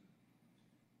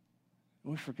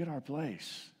 And we forget our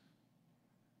place.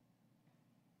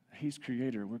 He's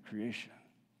creator, we're creation.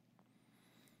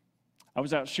 I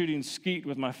was out shooting skeet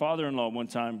with my father-in-law one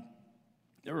time.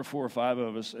 There were 4 or 5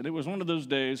 of us, and it was one of those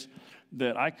days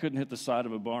that I couldn't hit the side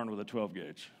of a barn with a 12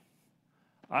 gauge.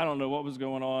 I don't know what was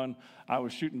going on. I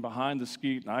was shooting behind the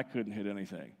skeet, and I couldn't hit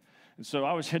anything. And so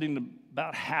I was hitting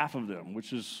about half of them,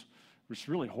 which was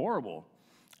really horrible.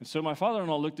 And so my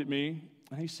father-in-law looked at me,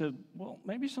 and he said, well,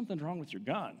 maybe something's wrong with your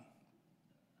gun.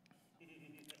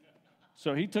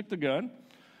 So he took the gun,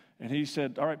 and he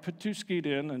said, all right, put 2 skeet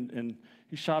in, and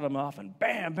he shot them off, and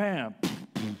bam, bam.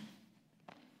 I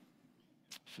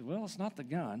said, well, it's not the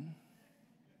gun.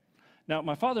 Now,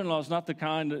 my father-in-law is not the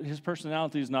kind, his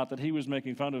personality is not that he was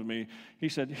making fun of me. He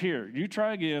said, here, you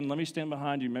try again. Let me stand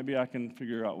behind you. Maybe I can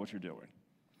figure out what you're doing.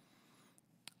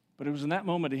 But it was in that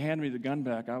moment he handed me the gun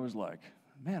back. I was like,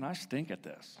 man, I stink at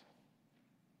this.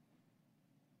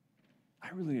 I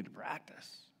really need to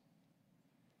practice.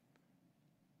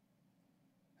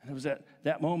 And it was at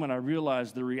that moment I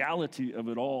realized the reality of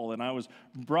it all, and I was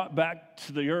brought back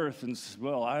to the earth and said,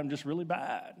 well, I'm just really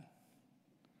bad.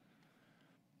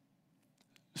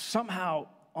 Somehow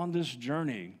on this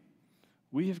journey,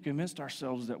 we have convinced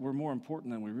ourselves that we're more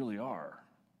important than we really are.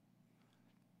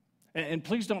 And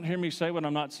please don't hear me say what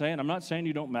I'm not saying. I'm not saying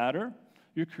you don't matter.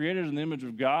 You're created in the image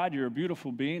of God. You're a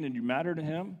beautiful being, and you matter to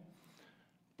him.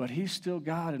 But he's still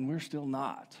God, and we're still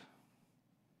not.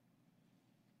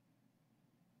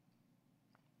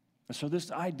 And so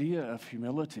this idea of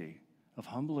humility, of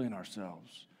humbling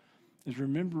ourselves, is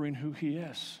remembering who he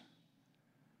is,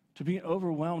 to being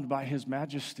overwhelmed by his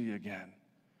majesty again,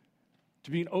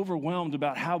 to being overwhelmed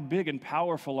about how big and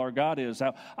powerful our God is,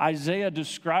 how Isaiah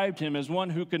described him as one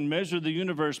who can measure the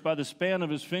universe by the span of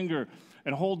his finger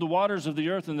and hold the waters of the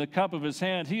earth in the cup of his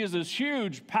hand. He is this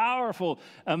huge, powerful,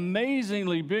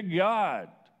 amazingly big God.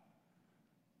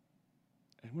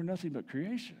 And we're nothing but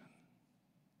creation.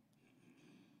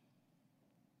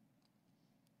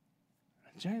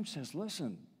 James says,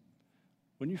 listen,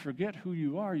 when you forget who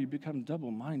you are, you become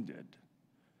double-minded,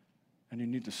 and you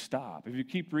need to stop. If you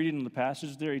keep reading in the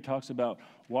passage there, he talks about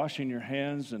washing your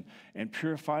hands and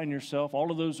purifying yourself.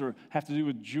 All of those have to do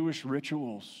with Jewish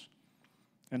rituals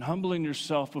and humbling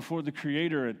yourself before the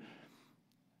Creator. And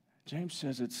James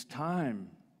says it's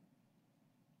time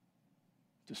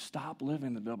to stop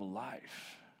living the double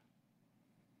life.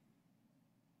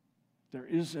 There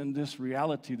is in this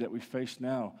reality that we face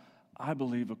now, I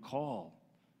believe, a call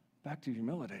back to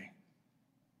humility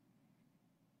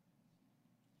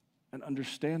and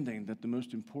understanding that the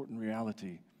most important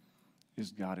reality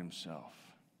is God himself.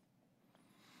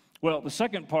 Well, the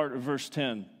second part of verse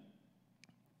 10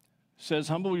 says,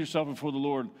 humble yourself before the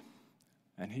Lord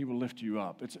and he will lift you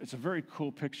up. It's a very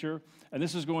cool picture, and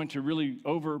this is going to really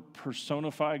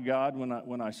over-personify God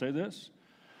when I say this.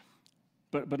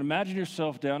 But imagine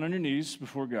yourself down on your knees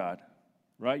before God,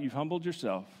 right? You've humbled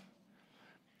yourself.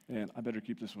 And I better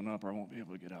keep this one up or I won't be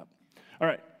able to get up. All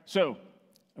right, so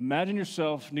imagine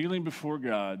yourself kneeling before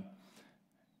God.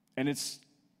 And it's,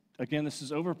 again, this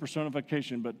is over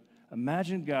personification, but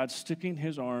imagine God sticking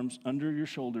his arms under your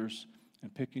shoulders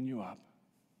and picking you up.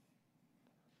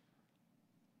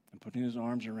 And putting his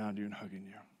arms around you and hugging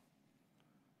you.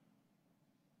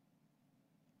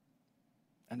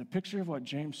 And the picture of what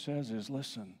James says is,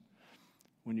 listen,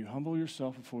 when you humble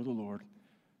yourself before the Lord,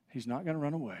 he's not going to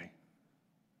run away.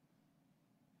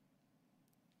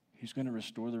 He's going to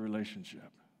restore the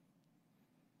relationship.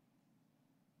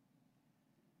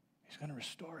 He's going to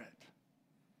restore it.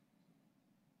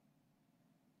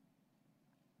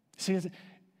 See,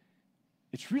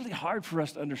 it's really hard for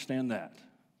us to understand that.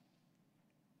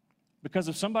 Because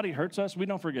if somebody hurts us, we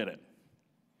don't forget it.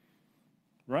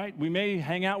 Right? We may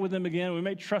hang out with them again, we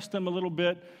may trust them a little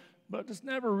bit, but it's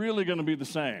never really going to be the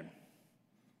same.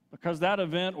 Because that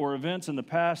event or events in the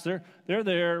past, they're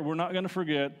there. We're not going to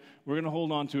forget. We're going to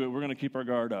hold on to it. We're going to keep our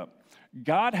guard up.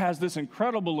 God has this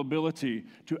incredible ability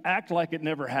to act like it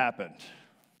never happened.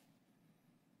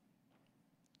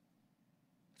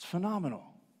 It's phenomenal.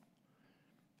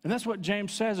 And that's what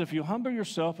James says. If you humble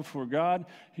yourself before God,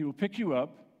 he will pick you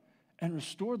up and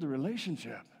restore the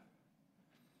relationship.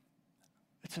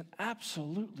 It's an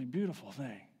absolutely beautiful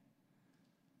thing.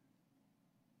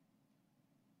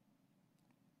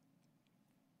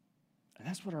 And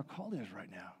that's what our call is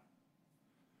right now.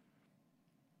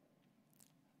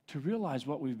 To realize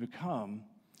what we've become,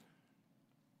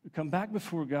 to come back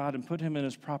before God and put him in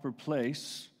his proper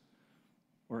place,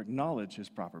 or acknowledge his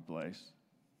proper place,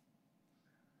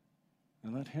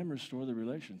 and let him restore the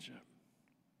relationship.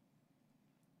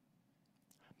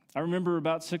 I remember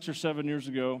about 6 or 7 years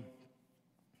ago,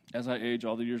 as I age,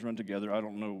 all the years run together. I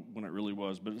don't know when it really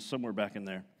was, but it's somewhere back in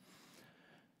there.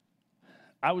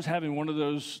 I was having one of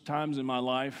those times in my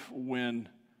life when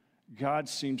God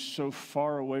seemed so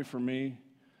far away from me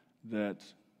that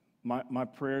my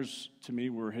prayers to me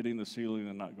were hitting the ceiling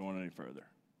and not going any further.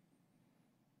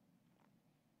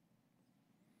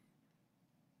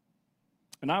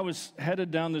 And I was headed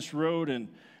down this road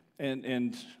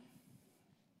and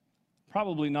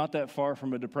probably not that far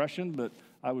from a depression, but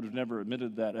I would have never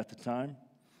admitted that at the time.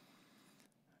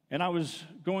 And I was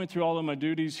going through all of my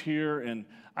duties here, and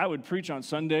I would preach on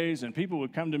Sundays, and people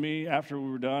would come to me after we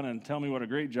were done and tell me what a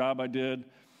great job I did.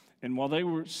 And while they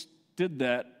did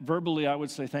that, verbally I would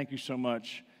say, thank you so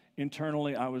much.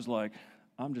 Internally, I was like,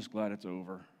 I'm just glad it's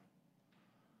over.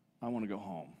 I want to go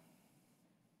home.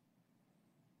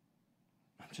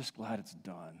 I'm just glad it's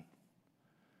done.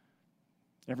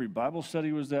 Every Bible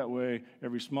study was that way.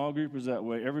 Every small group was that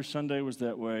way. Every Sunday was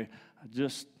that way. I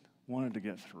just wanted to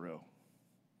get through.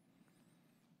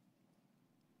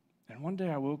 And one day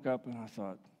I woke up and I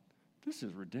thought, this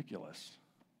is ridiculous.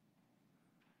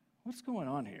 What's going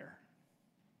on here?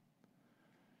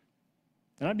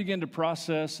 And I began to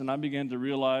process and I began to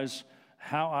realize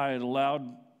how I had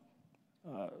allowed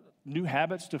new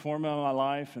habits to form in my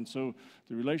life. And so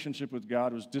the relationship with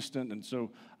God was distant. And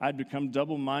so I'd become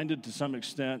double-minded to some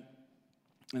extent.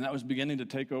 And that was beginning to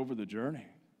take over the journey.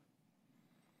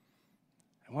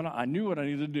 And I knew what I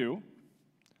needed to do,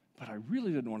 but I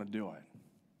really didn't want to do it.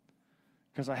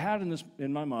 Because I had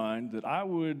in my mind that I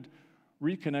would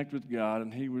reconnect with God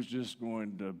and he was just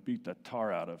going to beat the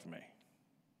tar out of me.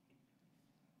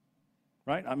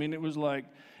 Right? I mean, it was like,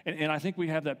 and I think we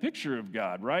have that picture of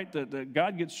God, right? That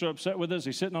God gets so upset with us.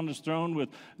 He's sitting on his throne with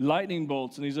lightning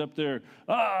bolts and he's up there,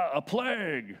 a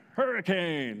plague,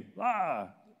 hurricane,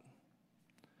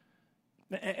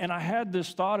 And I had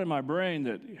this thought in my brain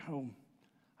that,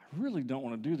 I really don't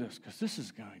want to do this because this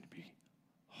is going to be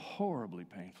horribly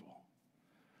painful.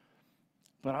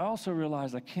 But I also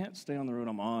realized I can't stay on the road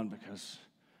I'm on because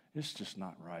it's just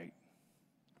not right.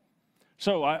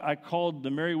 So I called the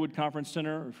Marywood Conference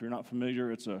Center. If you're not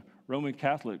familiar, it's a Roman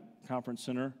Catholic conference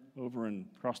center over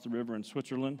across the river in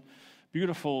Switzerland.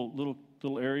 Beautiful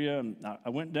little area. And I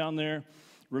went down there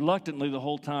reluctantly the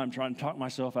whole time trying to talk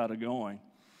myself out of going.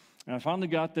 And I finally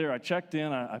got there. I checked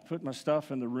in. I put my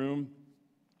stuff in the room.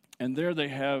 And there they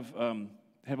have a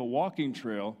walking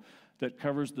trail that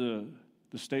covers the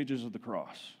stages of the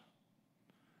cross.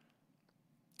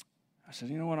 I said,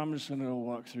 you know what, I'm just going to go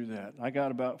walk through that. I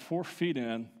got about 4 feet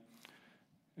in,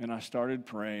 and I started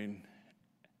praying,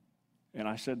 and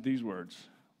I said these words,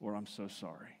 Lord, I'm so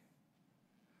sorry.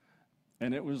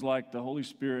 And it was like the Holy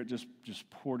Spirit just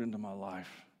poured into my life.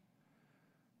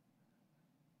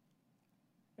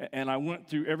 And I went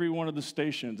through every one of the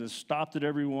stations and stopped at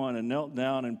every one and knelt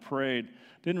down and prayed.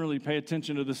 Didn't really pay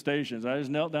attention to the stations. I just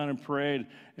knelt down and prayed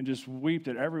and just wept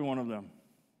at every one of them.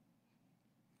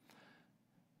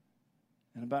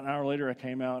 And about an hour later, I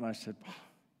came out and I said,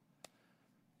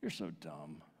 you're so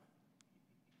dumb.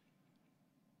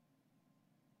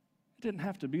 It didn't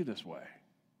have to be this way.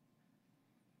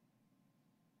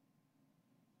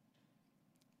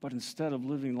 But instead of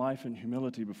living life in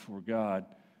humility before God,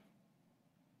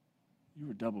 you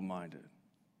were double-minded.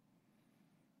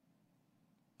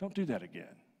 Don't do that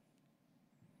again.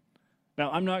 Now,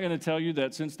 I'm not going to tell you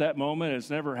that since that moment it's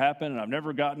never happened and I've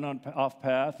never gotten off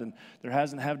path and there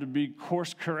hasn't had to be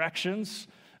course corrections.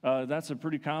 That's a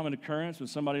pretty common occurrence with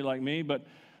somebody like me. But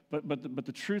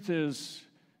the truth is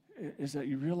that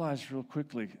you realize real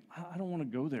quickly, I don't want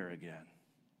to go there again.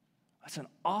 That's an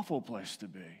awful place to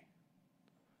be.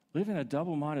 Living a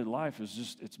double-minded life is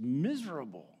just, it's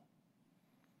miserable.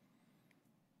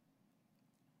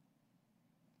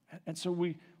 And so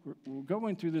we're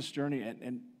going through this journey,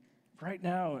 and right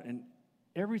now, and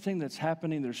everything that's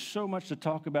happening, there's so much to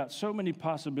talk about, so many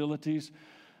possibilities,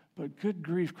 but good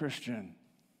grief, Christian,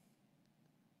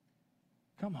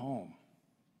 come home.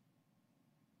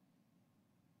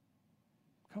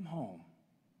 Come home.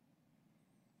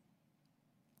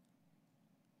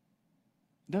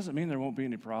 It doesn't mean there won't be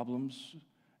any problems.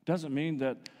 It doesn't mean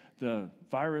that the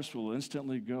virus will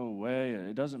instantly go away.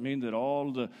 It doesn't mean that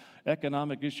all the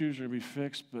economic issues are going to be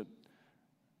fixed, but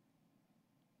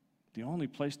the only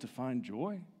place to find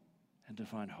joy and to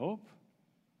find hope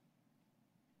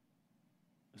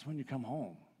is when you come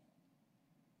home.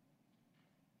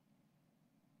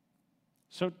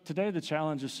 So today the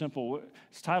challenge is simple.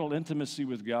 It's titled Intimacy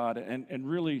with God, and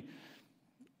really,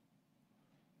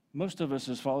 most of us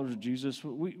as followers of Jesus,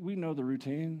 we know the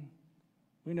routine.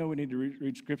 We know we need to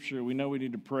read Scripture. We know we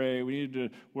need to pray. We need to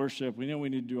worship. We know we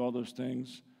need to do all those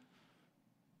things.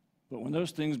 But when those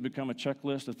things become a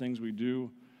checklist of things we do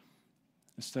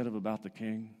instead of about the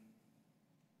King,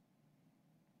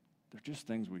 they're just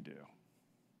things we do.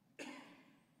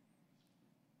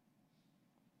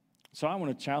 So I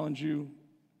want to challenge you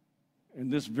in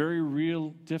this very real,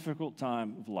 difficult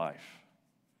time of life.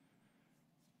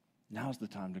 Now's the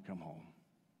time to come home.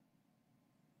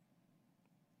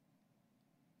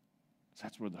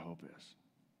 That's where the hope is.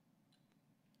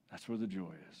 That's where the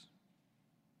joy is.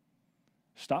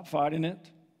 Stop fighting it.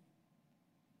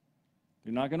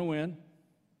 You're not going to win.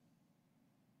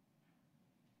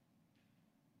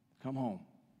 Come home.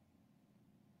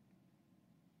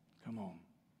 Come home.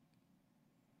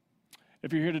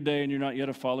 If you're here today and you're not yet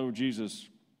a follower of Jesus,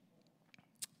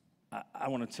 I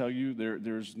want to tell you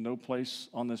there's no place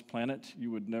on this planet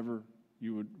you would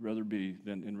rather be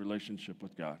than in relationship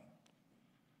with God.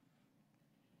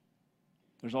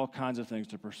 There's all kinds of things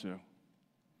to pursue.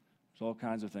 There's all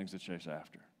kinds of things to chase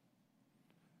after.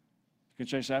 You can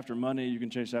chase after money. You can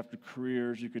chase after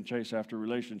careers. You can chase after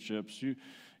relationships.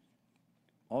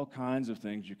 All kinds of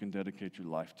things you can dedicate your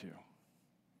life to.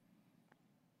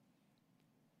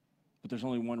 But there's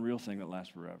only one real thing that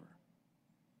lasts forever.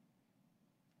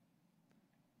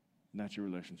 And that's your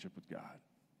relationship with God.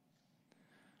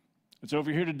 And so if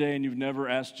you're here today and you've never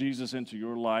asked Jesus into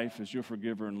your life as your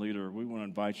forgiver and leader, we want to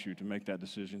invite you to make that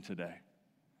decision today.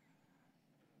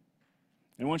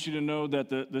 And I want you to know that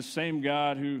the same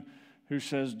God who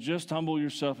says, just humble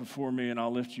yourself before me and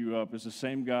I'll lift you up, is the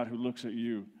same God who looks at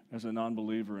you as a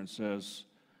non-believer and says,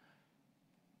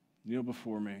 kneel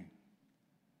before me,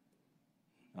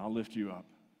 I'll lift you up,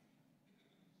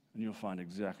 and you'll find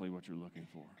exactly what you're looking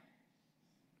for.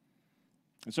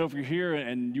 And so if you're here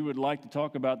and you would like to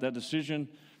talk about that decision,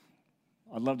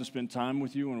 I'd love to spend time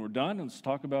with you when we're done. Let's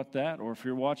talk about that. Or if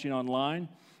you're watching online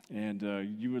and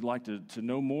you would like to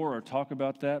know more or talk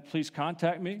about that, please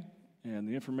contact me, and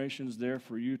the information is there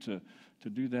for you to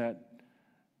do that.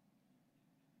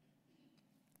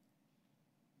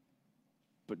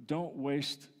 But don't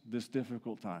waste this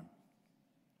difficult time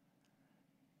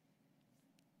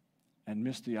and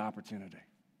miss the opportunity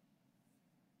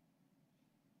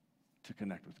to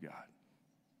connect with God.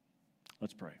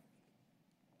 Let's pray.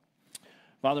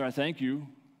 Father, I thank you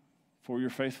for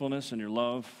your faithfulness and your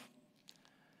love.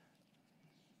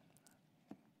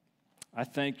 I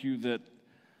thank you that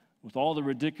with all the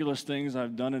ridiculous things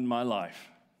I've done in my life,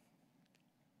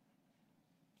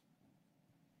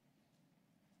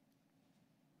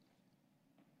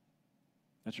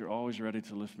 that you're always ready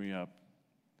to lift me up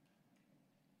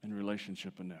in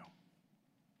relationship anew.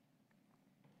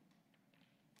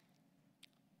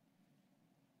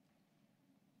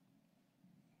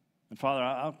 And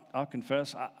Father, I'll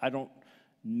confess, I don't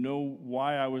know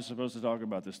why I was supposed to talk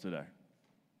about this today.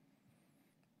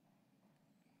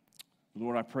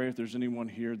 Lord, I pray if there's anyone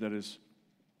here that is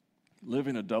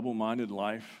living a double-minded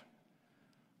life,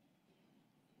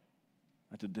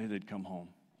 that today they'd come home.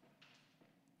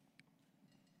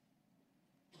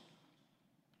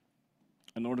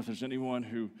 And Lord, if there's anyone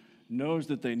who knows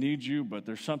that they need you, but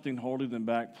there's something holding them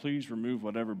back, please remove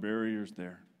whatever barrier is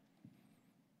there.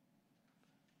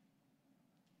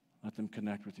 Let them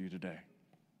connect with you today.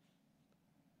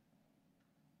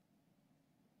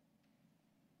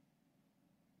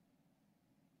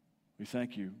 We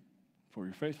thank you for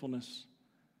your faithfulness.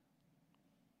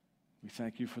 We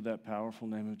thank you for that powerful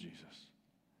name of Jesus,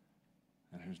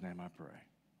 in whose name I pray.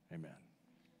 Amen.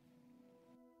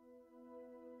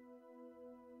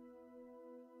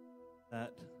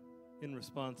 That, in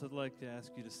response, I'd like to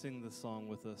ask you to sing the song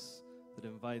with us that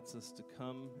invites us to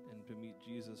come and to meet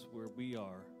Jesus where we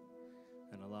are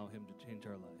and allow him to change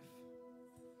our life.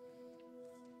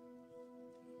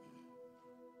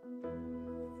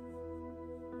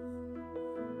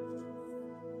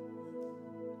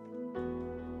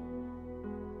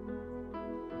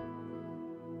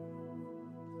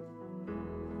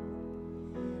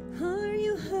 Are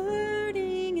you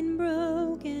hurting and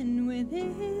broken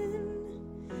within?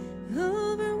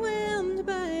 Overwhelmed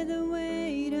by the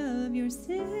weight of your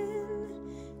sin?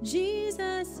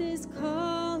 Jesus is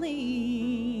calling.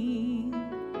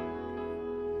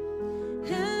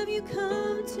 Have you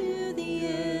come to the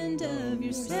end of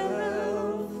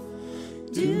yourself?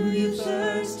 Do you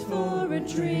thirst for a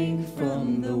drink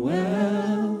from the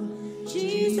well?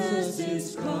 Jesus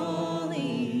is calling.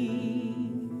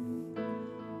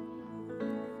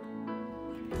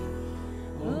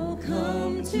 Oh,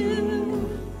 come to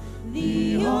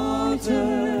the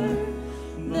altar.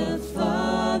 The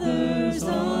Father's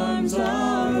arms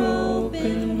are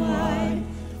open wide.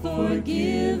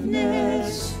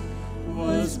 Forgiveness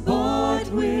was bought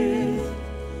with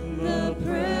the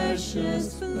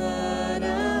precious blood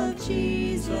of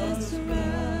Jesus Christ.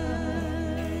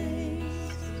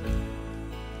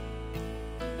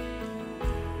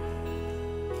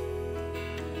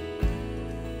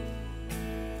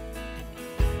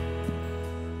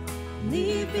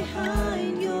 Leave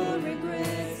behind your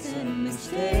regrets and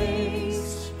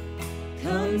mistakes.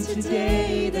 Come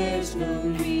today, there's no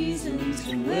reason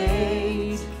to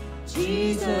wait.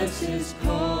 Jesus is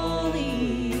calling.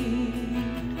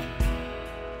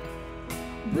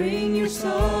 Bring your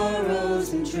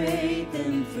sorrows and trade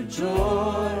them for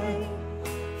joy.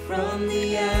 From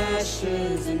the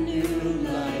ashes a new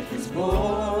life is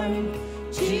born.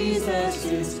 Jesus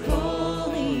is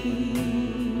calling.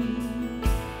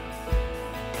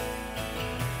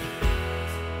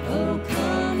 Oh,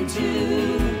 come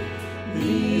to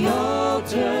the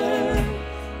altar.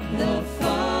 The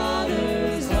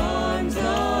Father's arms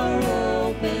are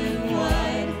open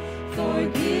wide.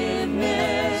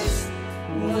 Forgiveness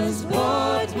was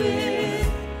bought with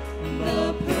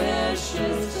the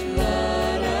precious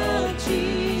blood of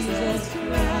Jesus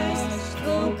Christ.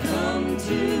 Oh, come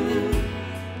to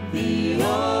the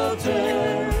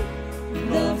altar.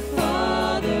 The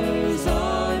Father's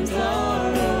arms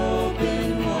are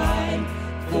open wide.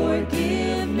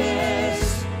 Forgiveness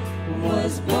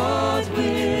was bought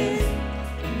with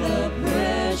the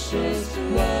precious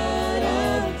blood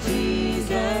of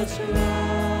Jesus Christ.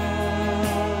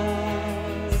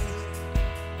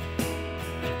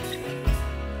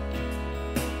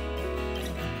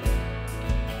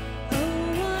 Oh,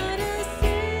 what a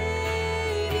Savior!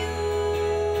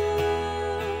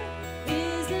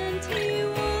 Isn't He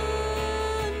wonderful?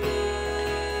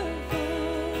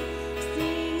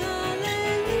 Sing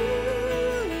hallelujah!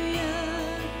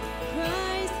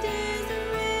 Christ is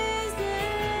risen.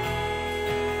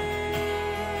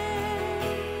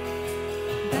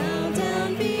 Bow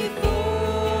down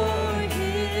before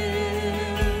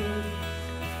Him,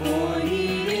 for He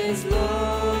is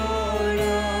Lord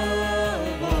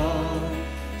of all.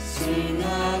 Sing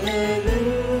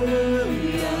hallelujah!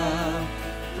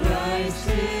 Christ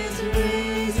is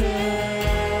risen.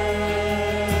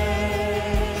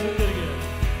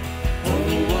 Oh,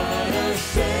 what a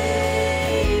Savior!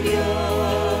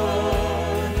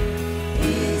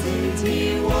 Isn't He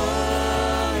wonderful?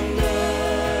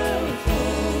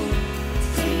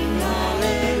 Sing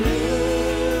hallelujah!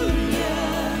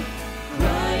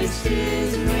 Christ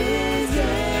is risen.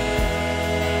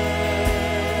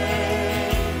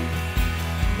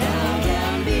 Bow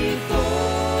down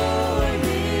before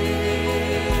Him,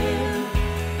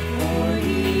 for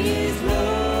He is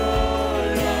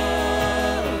Lord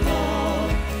of all.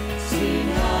 Sing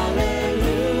hallelujah!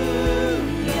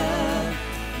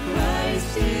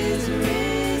 Christ is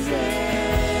risen.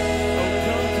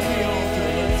 Come to the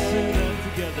altar.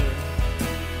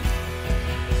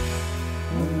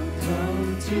 Come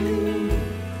to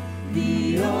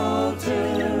the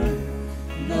altar.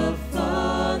 The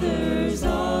Father's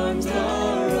arms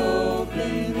are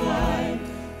open wide.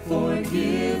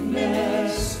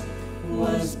 Forgiveness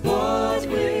was bought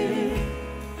with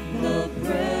the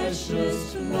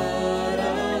precious blood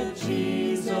of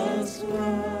Jesus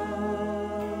Christ.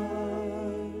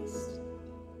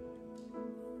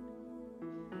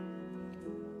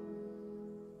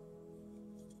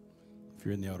 If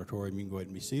you're in the auditorium, you can go ahead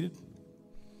and be seated.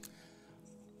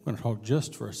 I'm going to talk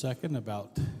just for a second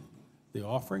about the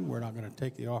offering. We're not going to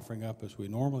take the offering up as we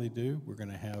normally do. We're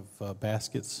going to have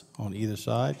baskets on either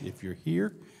side. If you're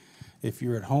here, if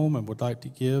you're at home and would like to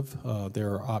give,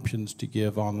 there are options to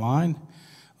give online.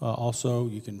 Also,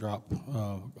 you can drop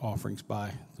offerings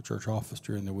by the church office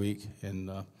during the week,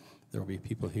 and there will be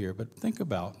people here. But think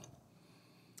about,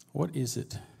 what is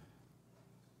it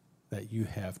that you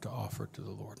have to offer to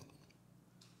the Lord?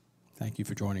 Thank you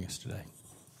for joining us today.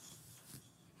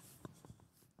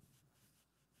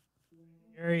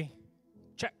 Gary,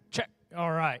 check.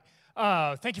 All right.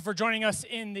 Thank you for joining us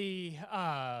in the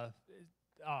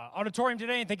auditorium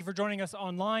today, and thank you for joining us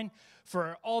online.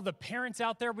 For all the parents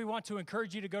out there, we want to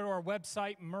encourage you to go to our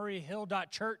website,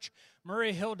 murrayhill.church,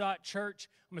 murrayhill.church.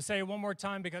 I'm going to say it one more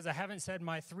time because I haven't said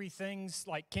my 3 things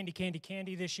like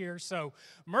candy this year. So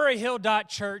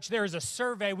murrayhill.church, there is a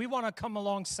survey. We want to come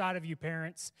alongside of you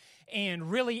parents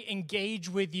and really engage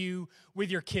with you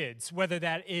with your kids, whether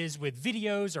that is with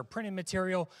videos or printed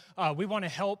material. We want to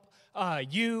help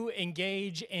you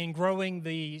engage in growing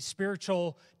the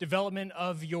spiritual development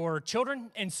of your children.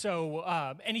 And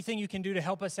so anything you can do to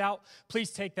help us out,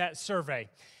 please take that survey.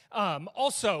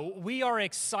 Also, we are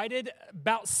excited.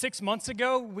 About 6 months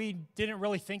ago, we didn't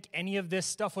really think any of this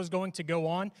stuff was going to go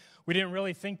on. We didn't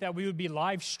really think that we would be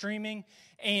live streaming.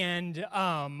 And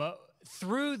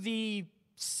through the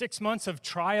 6 months of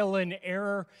trial and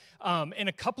error, in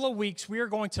a couple of weeks, we are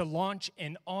going to launch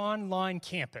an online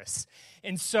campus.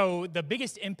 And so the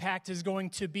biggest impact is going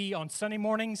to be on Sunday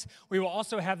mornings. We will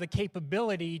also have the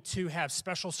capability to have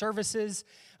special services.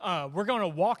 We're going to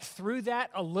walk through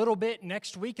that a little bit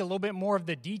next week, a little bit more of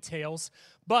the details.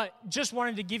 But just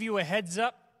wanted to give you a heads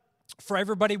up. For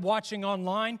everybody watching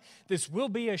online, this will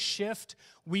be a shift.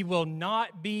 We will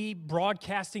not be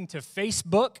broadcasting to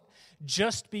Facebook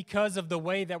just because of the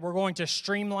way that we're going to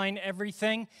streamline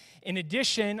everything. In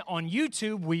addition, on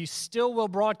YouTube, we still will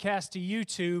broadcast to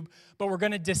YouTube, but we're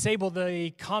going to disable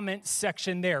the comment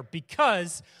section there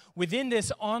because within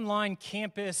this online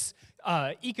campus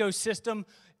ecosystem,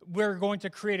 we're going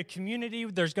to create a community.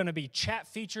 There's going to be chat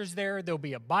features there. There'll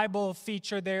be a Bible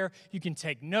feature there. You can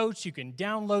take notes. You can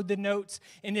download the notes.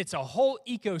 And it's a whole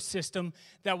ecosystem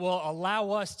that will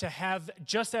allow us to have,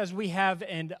 just as we have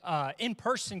an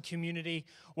in-person community,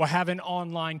 we'll have an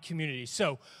online community.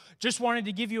 So just wanted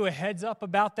to give you a heads up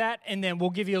about that, and then we'll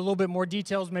give you a little bit more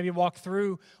details, maybe walk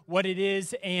through what it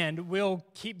is, and we'll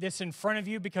keep this in front of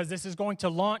you because this is going to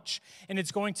launch, and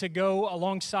it's going to go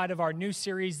alongside of our new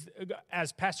series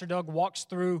as Pastor Doug walks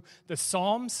through the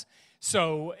Psalms.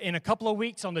 So in a couple of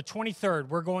weeks, on the 23rd,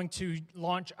 we're going to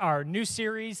launch our new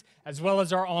series as well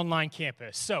as our online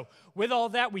campus. So with all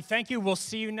that, we thank you. We'll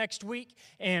see you next week,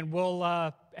 and we'll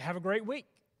have a great week.